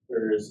change.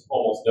 There is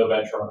almost no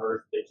venture on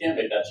earth that can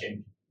make that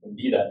change and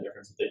be that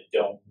difference if they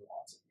don't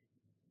want to.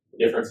 The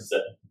difference is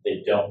that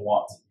they don't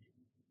want to,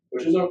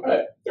 which is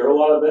okay. There are a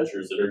lot of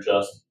ventures that are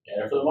just in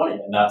it for the money,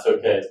 and that's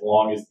okay as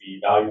long as the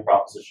value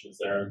proposition is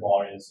there, as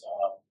long as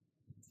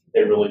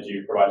they really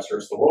do provide a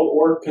service to the world,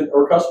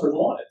 or customers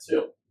want it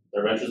too.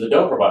 There are ventures that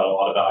don't provide a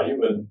lot of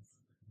value, and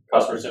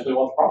customers simply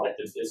want the product.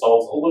 It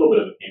solves a little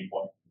bit of a pain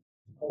point.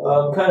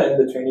 I'm kind of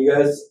in between you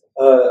guys.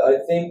 I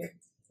think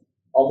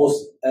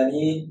almost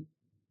any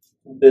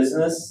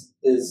business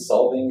is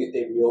solving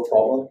a real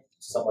problem.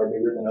 Some are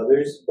bigger than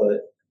others,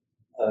 but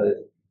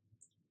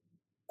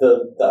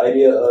the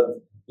idea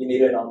of you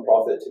need a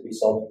nonprofit to be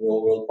solving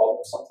real world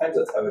problems, sometimes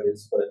that's how it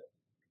is, but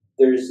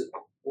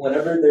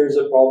whenever there's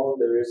a problem,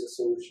 there is a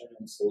solution,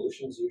 and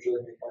solutions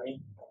usually make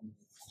money.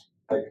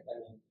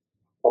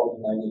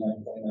 Probably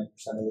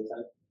 99.9% of the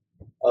time.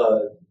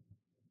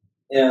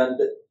 And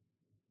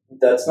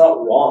that's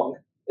not wrong.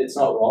 It's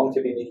not wrong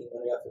to be making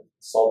money off of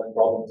solving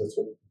problems. That's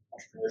what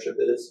entrepreneurship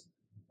is.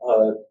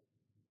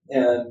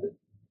 And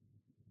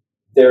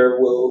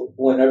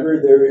whenever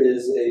there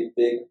is a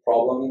big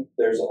problem,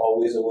 there's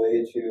always a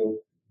way to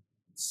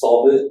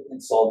solve it,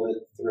 and solve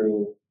it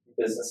through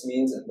business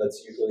means, and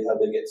that's usually how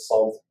they get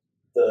solved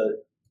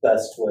the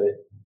best way.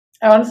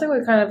 I honestly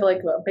would kind of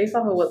based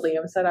off of what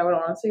Liam said, I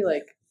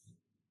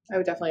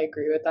would definitely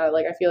agree with that.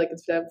 I feel like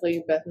it's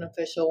definitely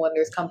beneficial when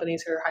there's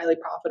companies who are highly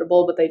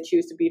profitable, but they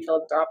choose to be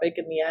philanthropic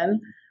in the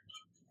end.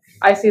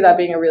 I see that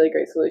being a really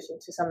great solution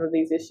to some of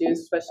these issues,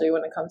 especially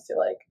when it comes to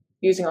like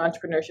using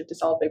entrepreneurship to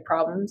solve big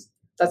problems.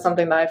 That's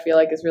something that I feel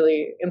like is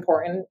really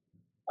important.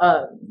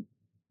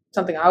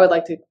 Something I would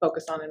like to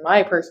focus on in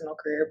my personal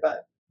career,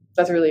 but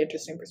that's a really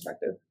interesting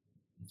perspective.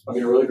 I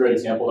mean, a really great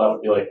example of that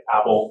would be like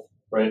Apple,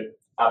 right?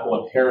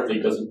 Apple inherently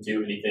doesn't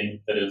do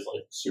anything that is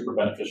like super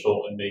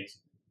beneficial and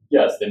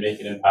yes, they make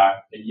an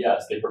impact, and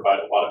yes, they provide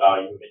a lot of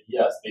value, and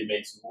yes, they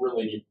make some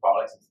really neat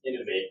products and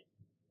innovate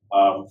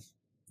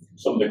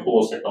some of the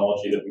coolest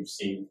technology that we've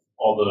seen,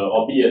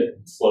 albeit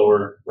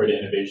slower rate of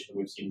innovation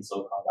we've seen in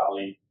Silicon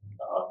Valley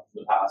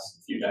in the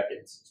past few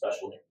decades,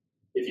 especially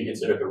if you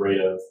consider the rate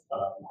of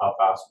how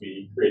fast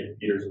we create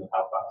computers and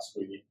how fast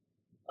we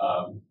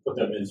put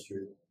them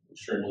into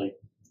extremely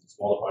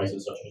small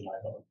devices such as an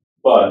iPhone.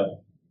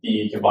 But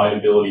the combined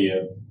ability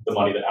of the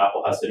money that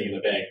Apple has sitting in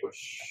the bank,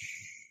 which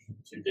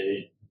to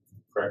date,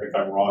 correct me if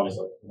I'm wrong, is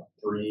like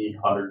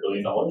 $300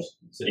 billion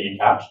sitting in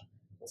cash.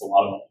 That's a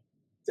lot of money.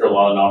 There are a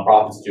lot of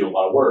nonprofits that do a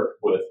lot of work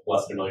with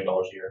less than $1 million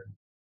a year.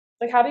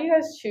 Like, how do you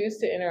guys choose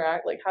to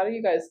interact? Like, how do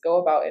you guys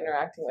go about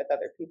interacting with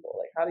other people?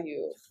 Like, how do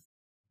you?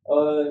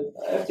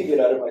 I have to get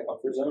out of my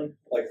comfort zone.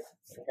 Like,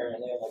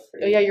 inherently, I'm like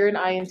pretty... Oh, yeah, you're an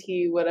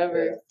INT,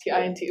 whatever. Yeah.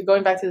 INT.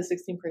 Going back to the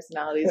 16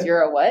 personalities,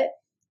 you're a what?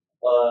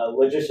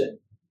 Logician.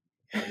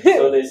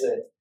 So they say.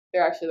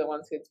 They're actually the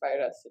ones who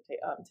inspired us to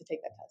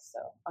take that test. So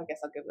I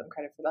guess I'll give them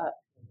credit for that.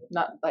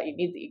 Not that you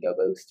need the ego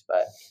boost,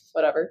 but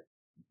whatever.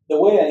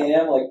 The way I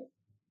am, like,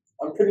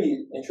 I'm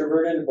pretty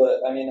introverted,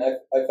 but I mean,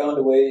 I found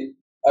a way.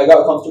 I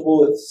got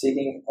comfortable with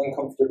seeking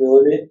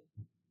uncomfortability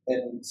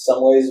in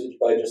some ways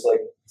by just like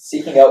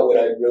seeking out what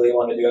I really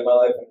want to do in my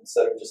life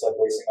instead of just like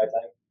wasting my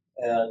time.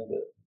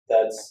 And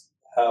that's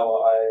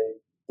how I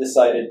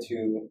decided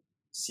to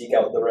seek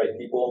out the right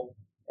people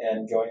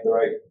and join the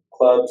right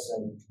clubs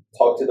and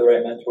talk to the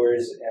right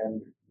mentors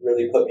and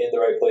really put me in the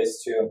right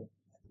place to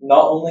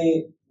not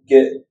only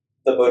get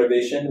the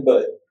motivation,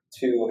 but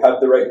to have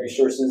the right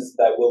resources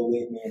that will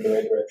lead me in the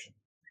right direction.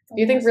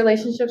 Do you think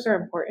relationships are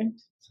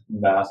important?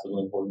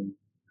 Massively important.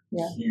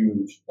 Yeah.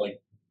 Huge.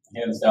 Like,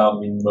 hands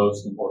down, the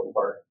most important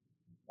part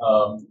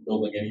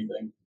building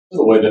anything.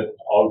 The way that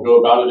I'll go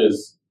about it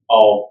is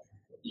I'll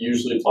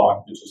usually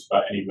talk to just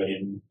about anybody,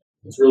 and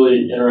it's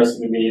really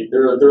interesting to me.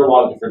 There are a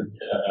lot of different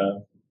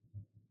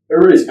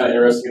everybody's kind of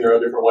interesting in their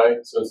own different way,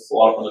 so it's a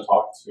lot of fun to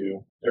talk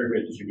to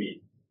everybody that you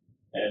meet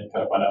and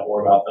kind of find out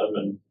more about them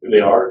and who they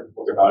are,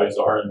 what their values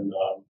are, and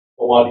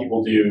a lot of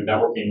people do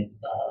networking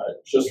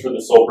just for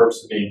the sole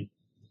purpose of being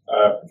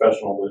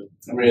professional.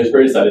 But I mean, as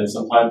great as that is,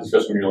 sometimes,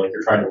 especially when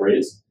you're trying to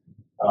raise,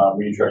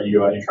 when you go out and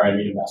you're trying to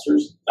meet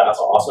investors, that's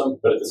awesome.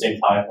 But at the same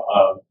time,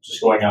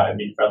 just going out and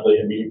being friendly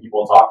and meeting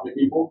people and talking to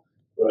people,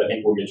 I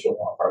think will get you a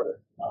lot farther.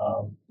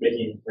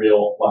 Making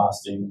real,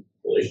 lasting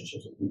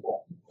relationships with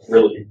people,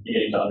 really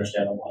beginning to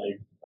understand them on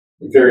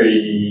a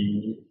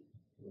very,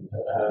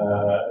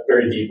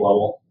 very deep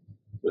level,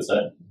 with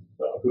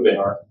who they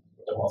are,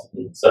 what they want to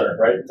be, etc.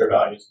 Right, their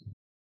values.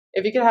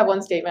 If you could have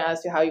one statement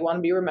as to how you want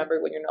to be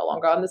remembered when you're no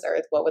longer on this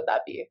earth, what would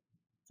that be?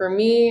 For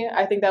me,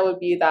 I think that would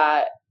be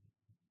that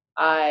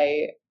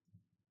I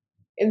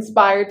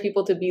inspired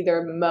people to be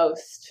their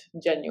most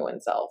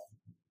genuine self.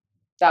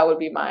 That would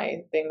be my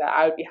thing, that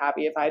I would be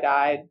happy if I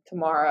died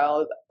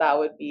tomorrow. That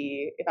would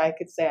be, if I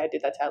could say I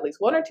did that to at least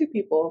one or two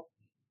people,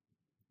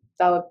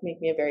 that would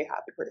make me a very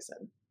happy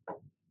person.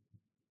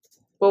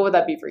 What would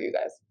that be for you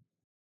guys?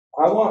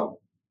 I want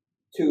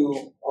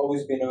to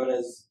always be known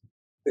as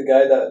the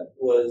guy that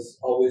was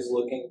always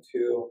looking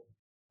to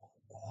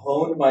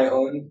hone my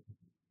own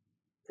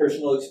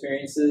personal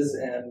experiences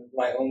and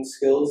my own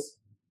skills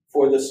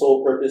for the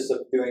sole purpose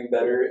of doing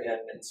better and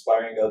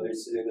inspiring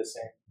others to do the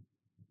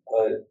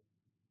same.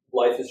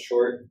 Life is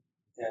short,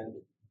 and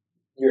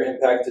your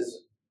impact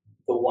is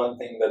the one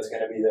thing that's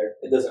going to be there.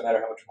 It doesn't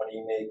matter how much money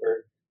you make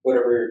or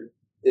whatever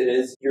it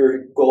is.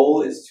 Your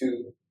goal is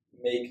to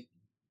make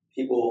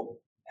people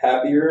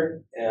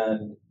happier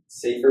and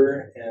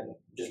safer and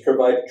just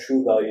provide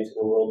true value to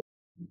the world.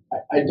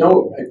 I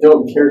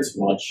don't care too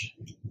much.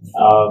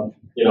 Our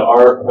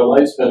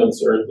lifespan on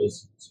this earth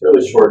is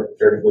fairly short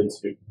comparatively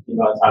to the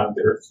amount of time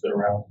the earth has been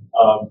around.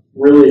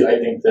 Really, I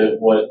think that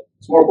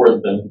what's more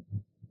important than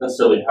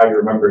necessarily how you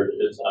remember it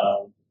is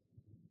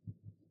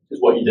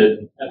what you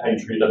did and how you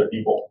treated other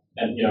people,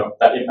 and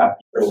that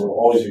impact. There will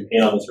always be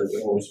pain on this earth,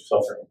 there will always be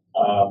suffering.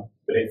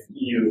 But if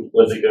you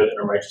lived a good and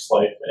a righteous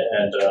life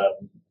and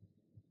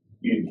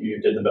you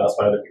did the best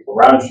by other people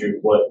around you,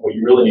 what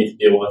you really need to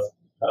deal with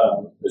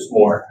is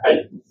more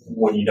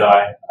when you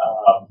die,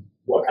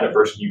 what kind of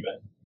person you've been.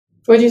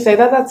 Would you say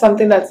that that's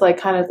something that's like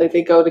kind of like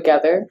they go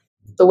together?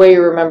 The way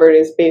you're remembered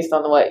is based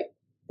on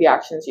the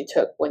actions you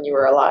took when you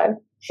were alive?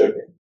 Should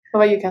be.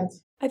 What about you,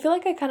 Kens? I feel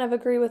like I kind of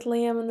agree with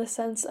Liam in the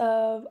sense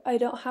of I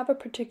don't have a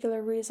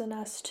particular reason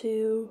as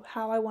to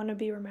how I want to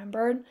be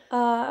remembered.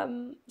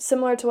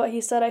 Similar to what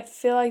he said, I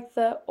feel like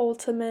the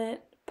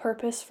ultimate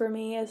purpose for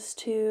me is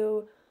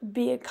to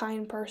be a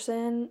kind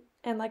person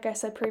and, like I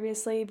said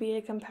previously, be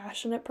a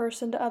compassionate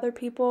person to other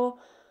people.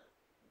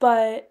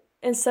 But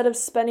instead of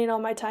spending all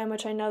my time,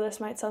 which I know this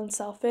might sound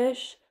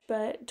selfish,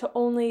 but to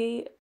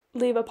only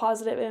leave a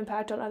positive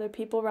impact on other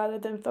people rather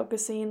than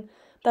focusing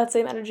that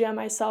same energy on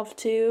myself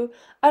too.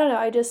 I don't know,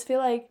 I just feel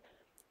like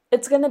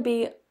it's going to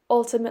be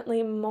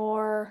ultimately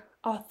more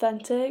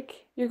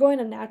authentic. You're going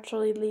to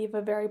naturally leave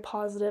a very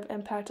positive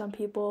impact on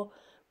people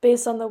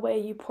based on the way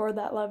you pour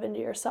that love into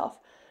yourself.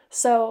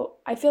 So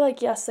I feel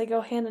like, yes, they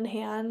go hand in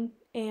hand,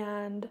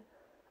 and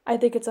I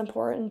think it's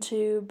important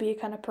to be a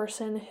kind of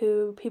person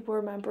who people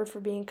remember for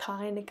being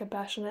kind and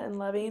compassionate and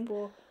loving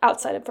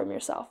outside of from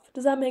yourself.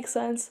 Does that make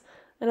sense?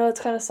 I know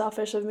it's kind of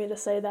selfish of me to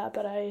say that,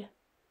 but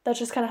that's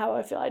just kind of how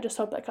I feel. I just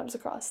hope that comes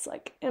across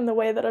like in the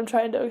way that I'm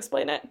trying to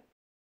explain it.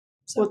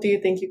 So do you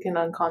think you can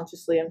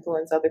unconsciously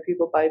influence other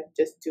people by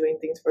just doing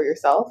things for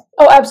yourself?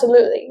 Oh,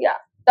 absolutely. Yeah.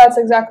 That's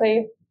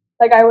exactly,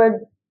 like, I would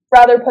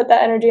rather put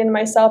that energy into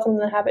myself and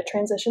then have it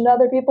transition to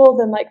other people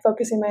than like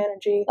focusing my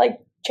energy, like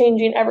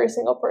changing every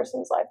single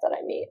person's life that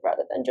I meet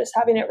rather than just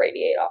having it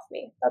radiate off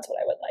me. That's what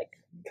I would like.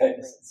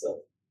 Kindness and stuff.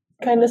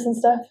 Kindness and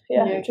stuff.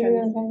 Yeah.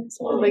 Kindness.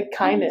 Like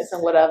kindness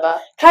and whatever.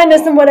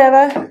 Kindness and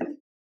whatever.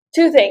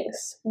 2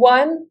 things.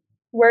 1,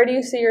 where do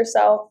you see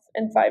yourself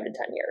in 5 to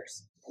 10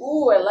 years?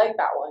 Ooh, I like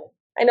that one.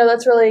 I know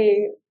that's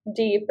really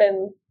deep,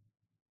 and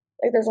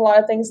like there's a lot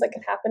of things that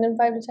can happen in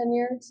 5 to 10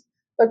 years.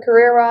 But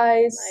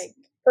career-wise,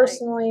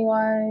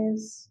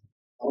 personally-wise,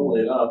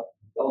 Funnily enough,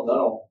 don't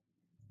know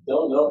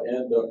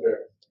and don't care.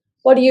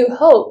 what do you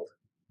hope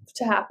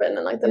to happen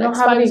in like the next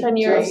 5 to 10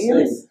 years?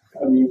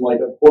 I mean, like,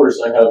 of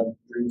course, I have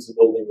dreams of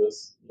building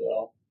this,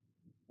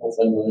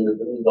 multi-million or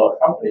billion-dollar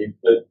company,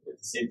 but at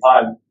the same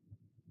time,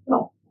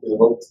 no, because I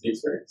hope it's the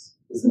experience.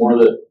 It's more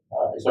that,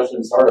 especially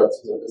in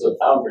startups, as a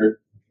founder,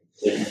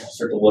 that you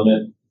start to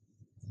limit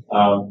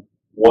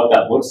what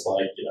that looks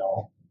like,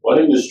 what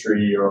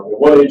industry or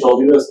what age I'll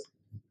do this.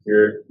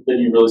 Then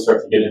you really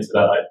start to get into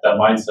that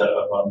mindset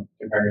of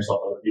comparing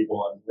yourself to other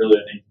people, and really,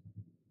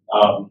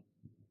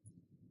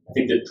 I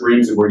think that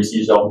dreams of where you see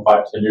yourself in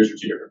 5 to 10 years are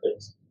 2 different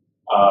things.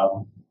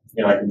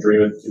 I can dream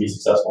to be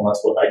successful, and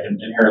that's what I can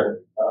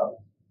inherently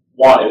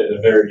want at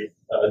a very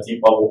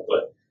deep level.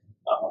 But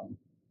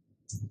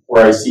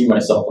where I see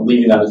myself and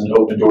leaving that as an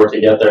open door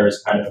to get there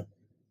is kind of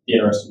the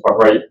interesting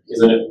part, right?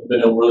 Because then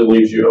it really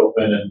leaves you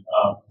open and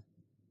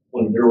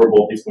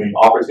maneuverable between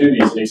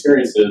opportunities and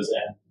experiences.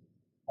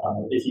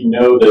 And if you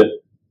know that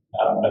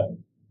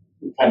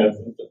kind of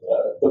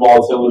the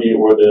volatility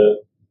or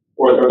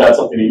that's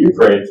something that you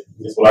crave,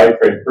 is what I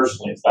crave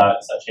personally, is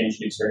that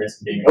changing experience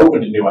and being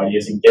open to new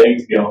ideas and getting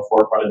to be on the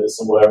forefront of this,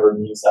 and whatever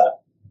means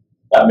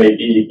that may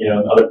be,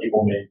 and other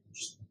people may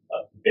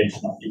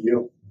just not be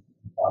you.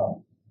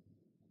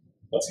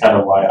 That's kind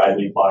of why I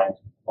leave mine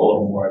a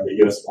little more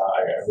ambiguous.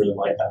 I really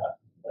like that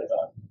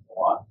a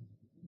lot.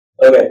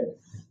 Okay,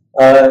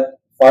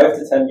 5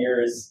 to 10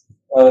 years.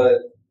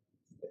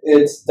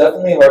 It's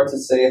definitely hard to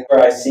say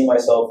where I see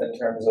myself in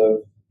terms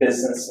of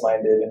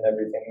business-minded and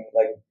everything.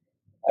 Like,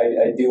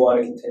 I do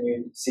want to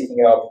continue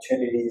seeking out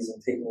opportunities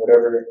and taking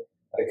whatever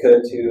I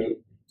could to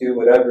do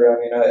whatever. I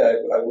mean,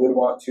 I would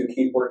want to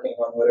keep working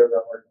on whatever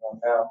I'm working on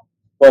now.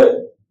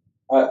 But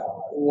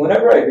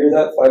whenever I hear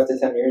that 5 to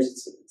 10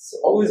 years, it's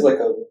always like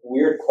a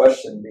weird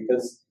question,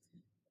 because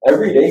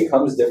every day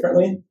comes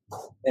differently,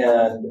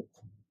 and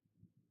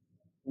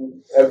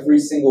every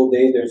single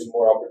day there's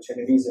more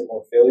opportunities and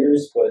more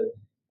failures. But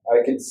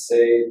I could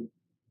say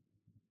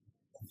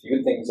a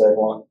few things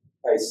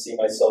I see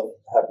myself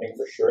happening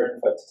for sure in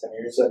 5 to 10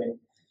 years. I mean,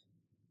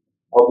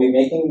 I'll be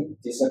making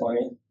decent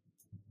money.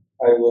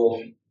 I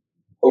will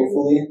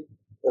hopefully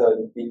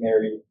be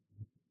married,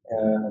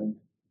 and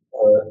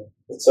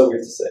it's so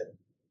weird to say.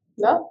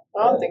 No,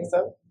 I don't think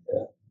so.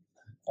 Yeah.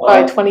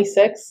 By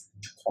 26?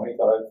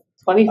 25.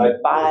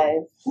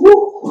 25.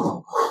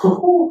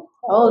 Oh,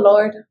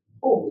 Lord.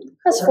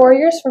 That's 4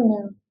 years from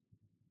now.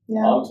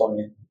 Yeah. I'm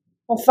 20.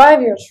 Well,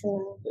 5 years from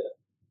now. Yeah.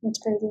 That's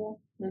crazy.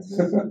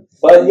 Mm-hmm.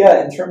 But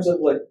yeah, in terms of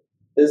like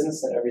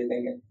business and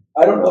everything,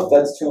 I don't know if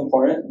that's too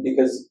important,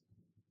 because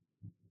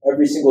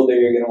every single day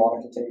you're going to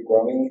want to continue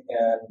growing,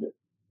 and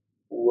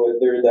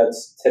whether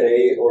that's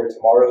today or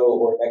tomorrow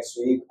or next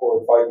week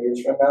or 5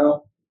 years from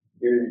now,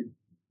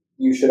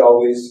 you should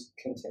always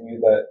continue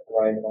that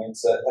grind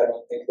mindset. I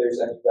don't think there's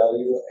any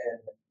value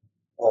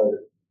in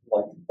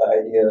like the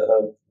idea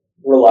of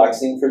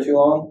relaxing for too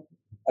long.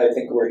 I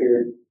think we're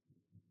here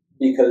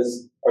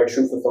because our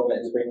true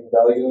fulfillment is bringing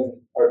value,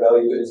 and our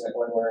value isn't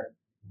when we're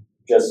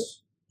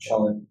just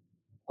chilling.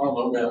 I don't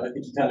know, man. I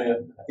think you got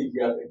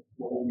the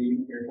whole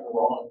meeting here kind of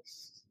wrong.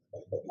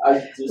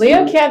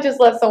 Liam can't just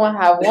let someone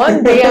have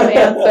one damn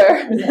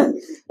answer.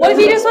 What if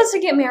he just wants to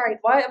get married?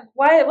 Why?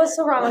 What's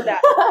so wrong with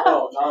that?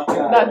 No, not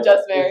that. Not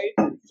just married.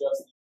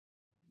 Just,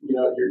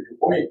 your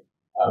point.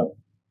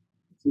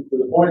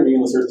 The point of being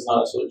on this earth is not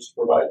necessarily just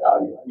to provide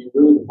value. I mean,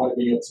 really, the point of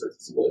being on this earth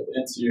is to live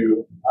and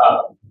to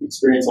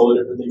experience all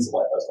the different things that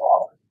life has to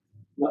offer.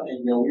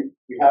 And,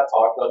 we have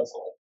talked about this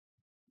on a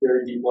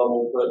very deep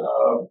level, but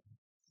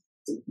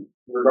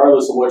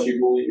regardless of what you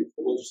believe,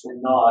 religious or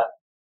not,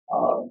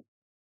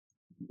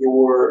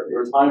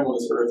 your time on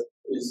this earth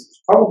is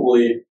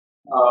probably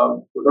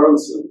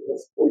regardless of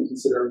what you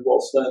consider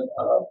well spent,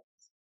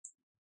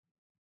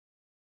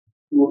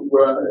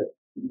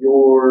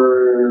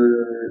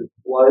 your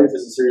life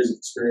is a series of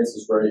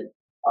experiences, right?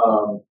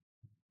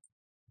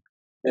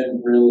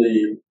 And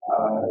really,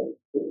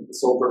 the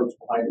sole purpose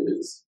behind it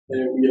is,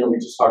 and we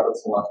just talked about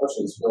some last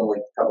questions, feeling like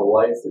you have a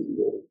life that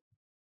you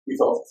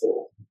felt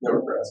fulfilled, never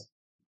regrets.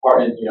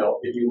 And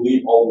if you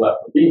leave all of that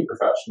for being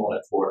professional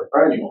and for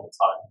grinding all the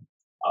time,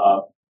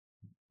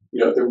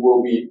 there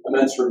will be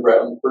immense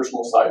regret on the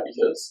personal side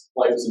because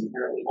life is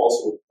inherently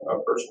also a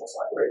personal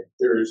side, right?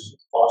 There's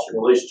fostering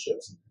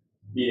relationships,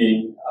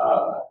 meeting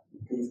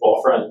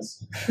goofball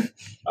friends.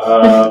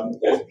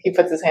 He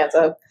puts his hands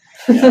up.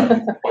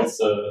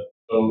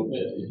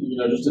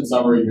 Just in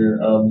summary here,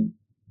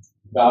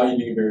 value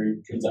being a very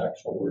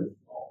transactional word.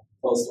 I'll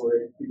tell a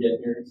story again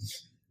here.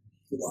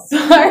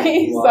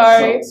 Sorry.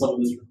 Some of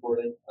this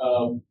recording.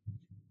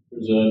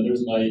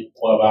 There's a night a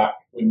while back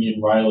when me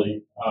and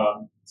Riley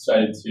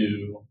decided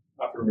to,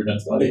 after we were done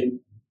studying,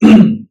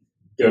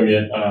 go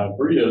get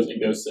burritos and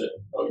go sit.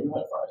 Oh, you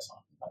had fries,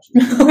 huh?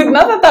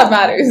 Not that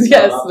matters.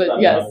 Yes,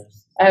 but yes,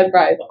 matters. I had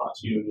fries. The hot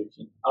Cheeto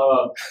addiction.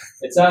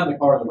 It sat in the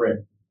car in the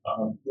rain.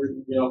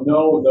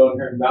 No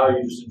inherent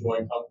value, just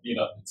enjoying company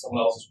and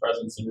someone else's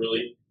presence and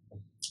really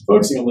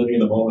focusing on living in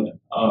the moment.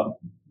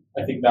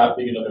 I think that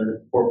being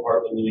another important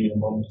part of living in the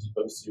moment as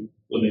opposed to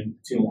living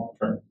too long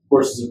term. Of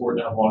course, it's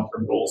important to have long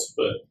term goals,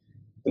 but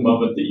the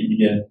moment that you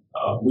begin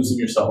losing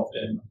yourself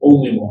in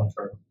only long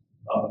term,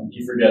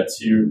 you forget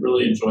to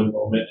really enjoy the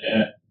moment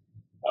and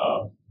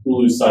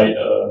lose sight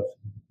of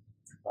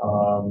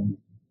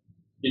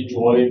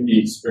enjoying the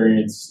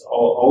experience,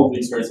 all of the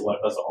experience that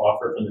life has to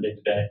offer from the day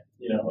to day.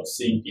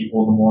 Seeing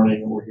people in the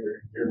morning, or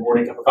your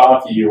morning cup of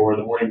coffee, or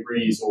the morning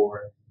breeze,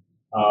 or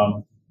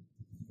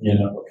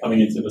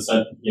coming into the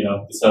center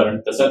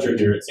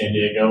here at San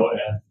Diego,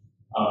 and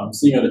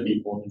seeing other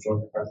people and enjoying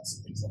the presence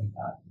and things like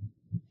that.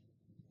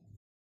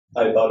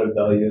 I thought of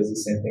value as the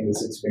same thing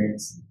as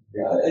experience.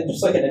 Yeah,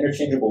 just like an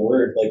interchangeable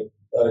word. Like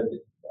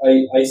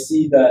I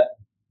see that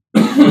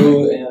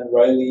you and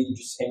Riley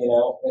just hanging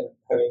out and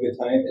having a good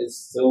time is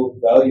still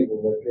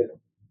valuable. Like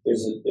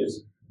there's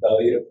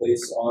value to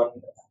place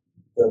on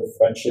the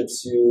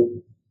friendships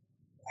you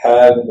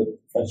have and the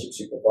friendships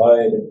you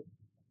provide, and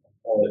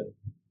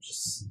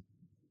just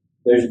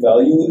there's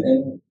value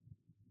in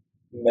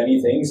many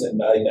things,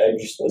 and I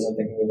just wasn't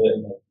thinking of it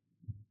in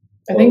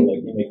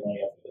like you make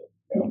money off of it.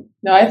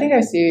 No, I think I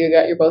see you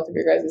got both of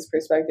your guys'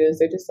 perspectives.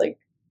 They're just like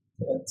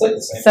it's like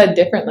the same. Said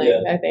differently,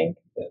 Yeah. I think.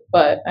 Yeah.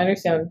 But I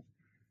understand.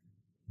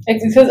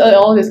 It's because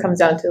all of this comes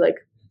down to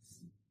like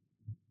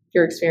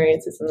your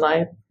experiences in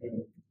life,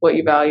 what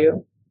you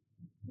value,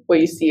 what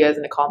you see as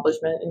an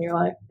accomplishment in your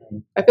life.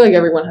 I feel like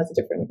everyone has a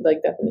different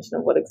definition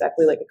of what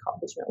exactly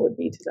accomplishment would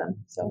be to them.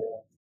 So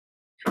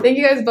thank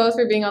you guys both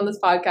for being on this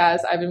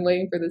podcast. I've been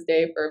waiting for this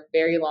day for a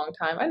very long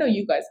time. I know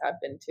you guys have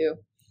been too.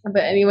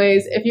 But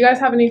anyways, if you guys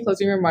have any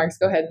closing remarks,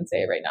 go ahead and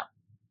say it right now.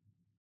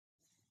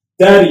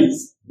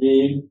 Daddies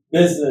mean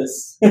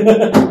business.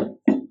 I'll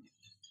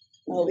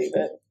leave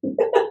it.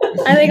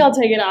 I think I'll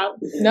take it out.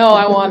 No,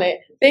 I want it.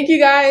 Thank you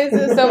guys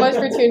so much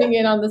for tuning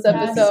in on this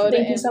episode.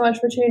 Thank you so much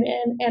for tuning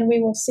in, and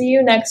we will see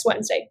you next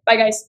Wednesday. Bye,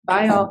 guys.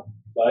 Bye, y'all.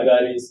 Bye,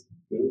 daddies.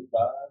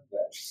 Goodbye.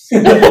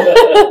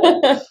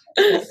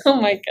 Oh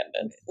my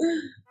goodness.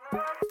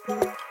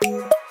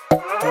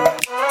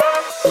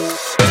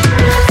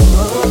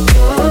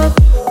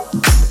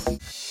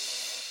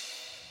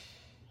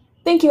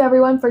 Thank you,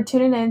 everyone, for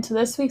tuning in to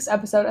this week's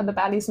episode of the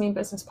Baddies Mean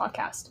Business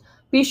Podcast.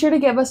 Be sure to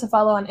give us a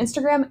follow on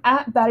Instagram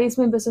at Baddies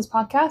Mean Business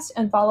Podcast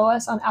and follow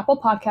us on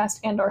Apple Podcast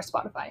and or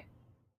Spotify.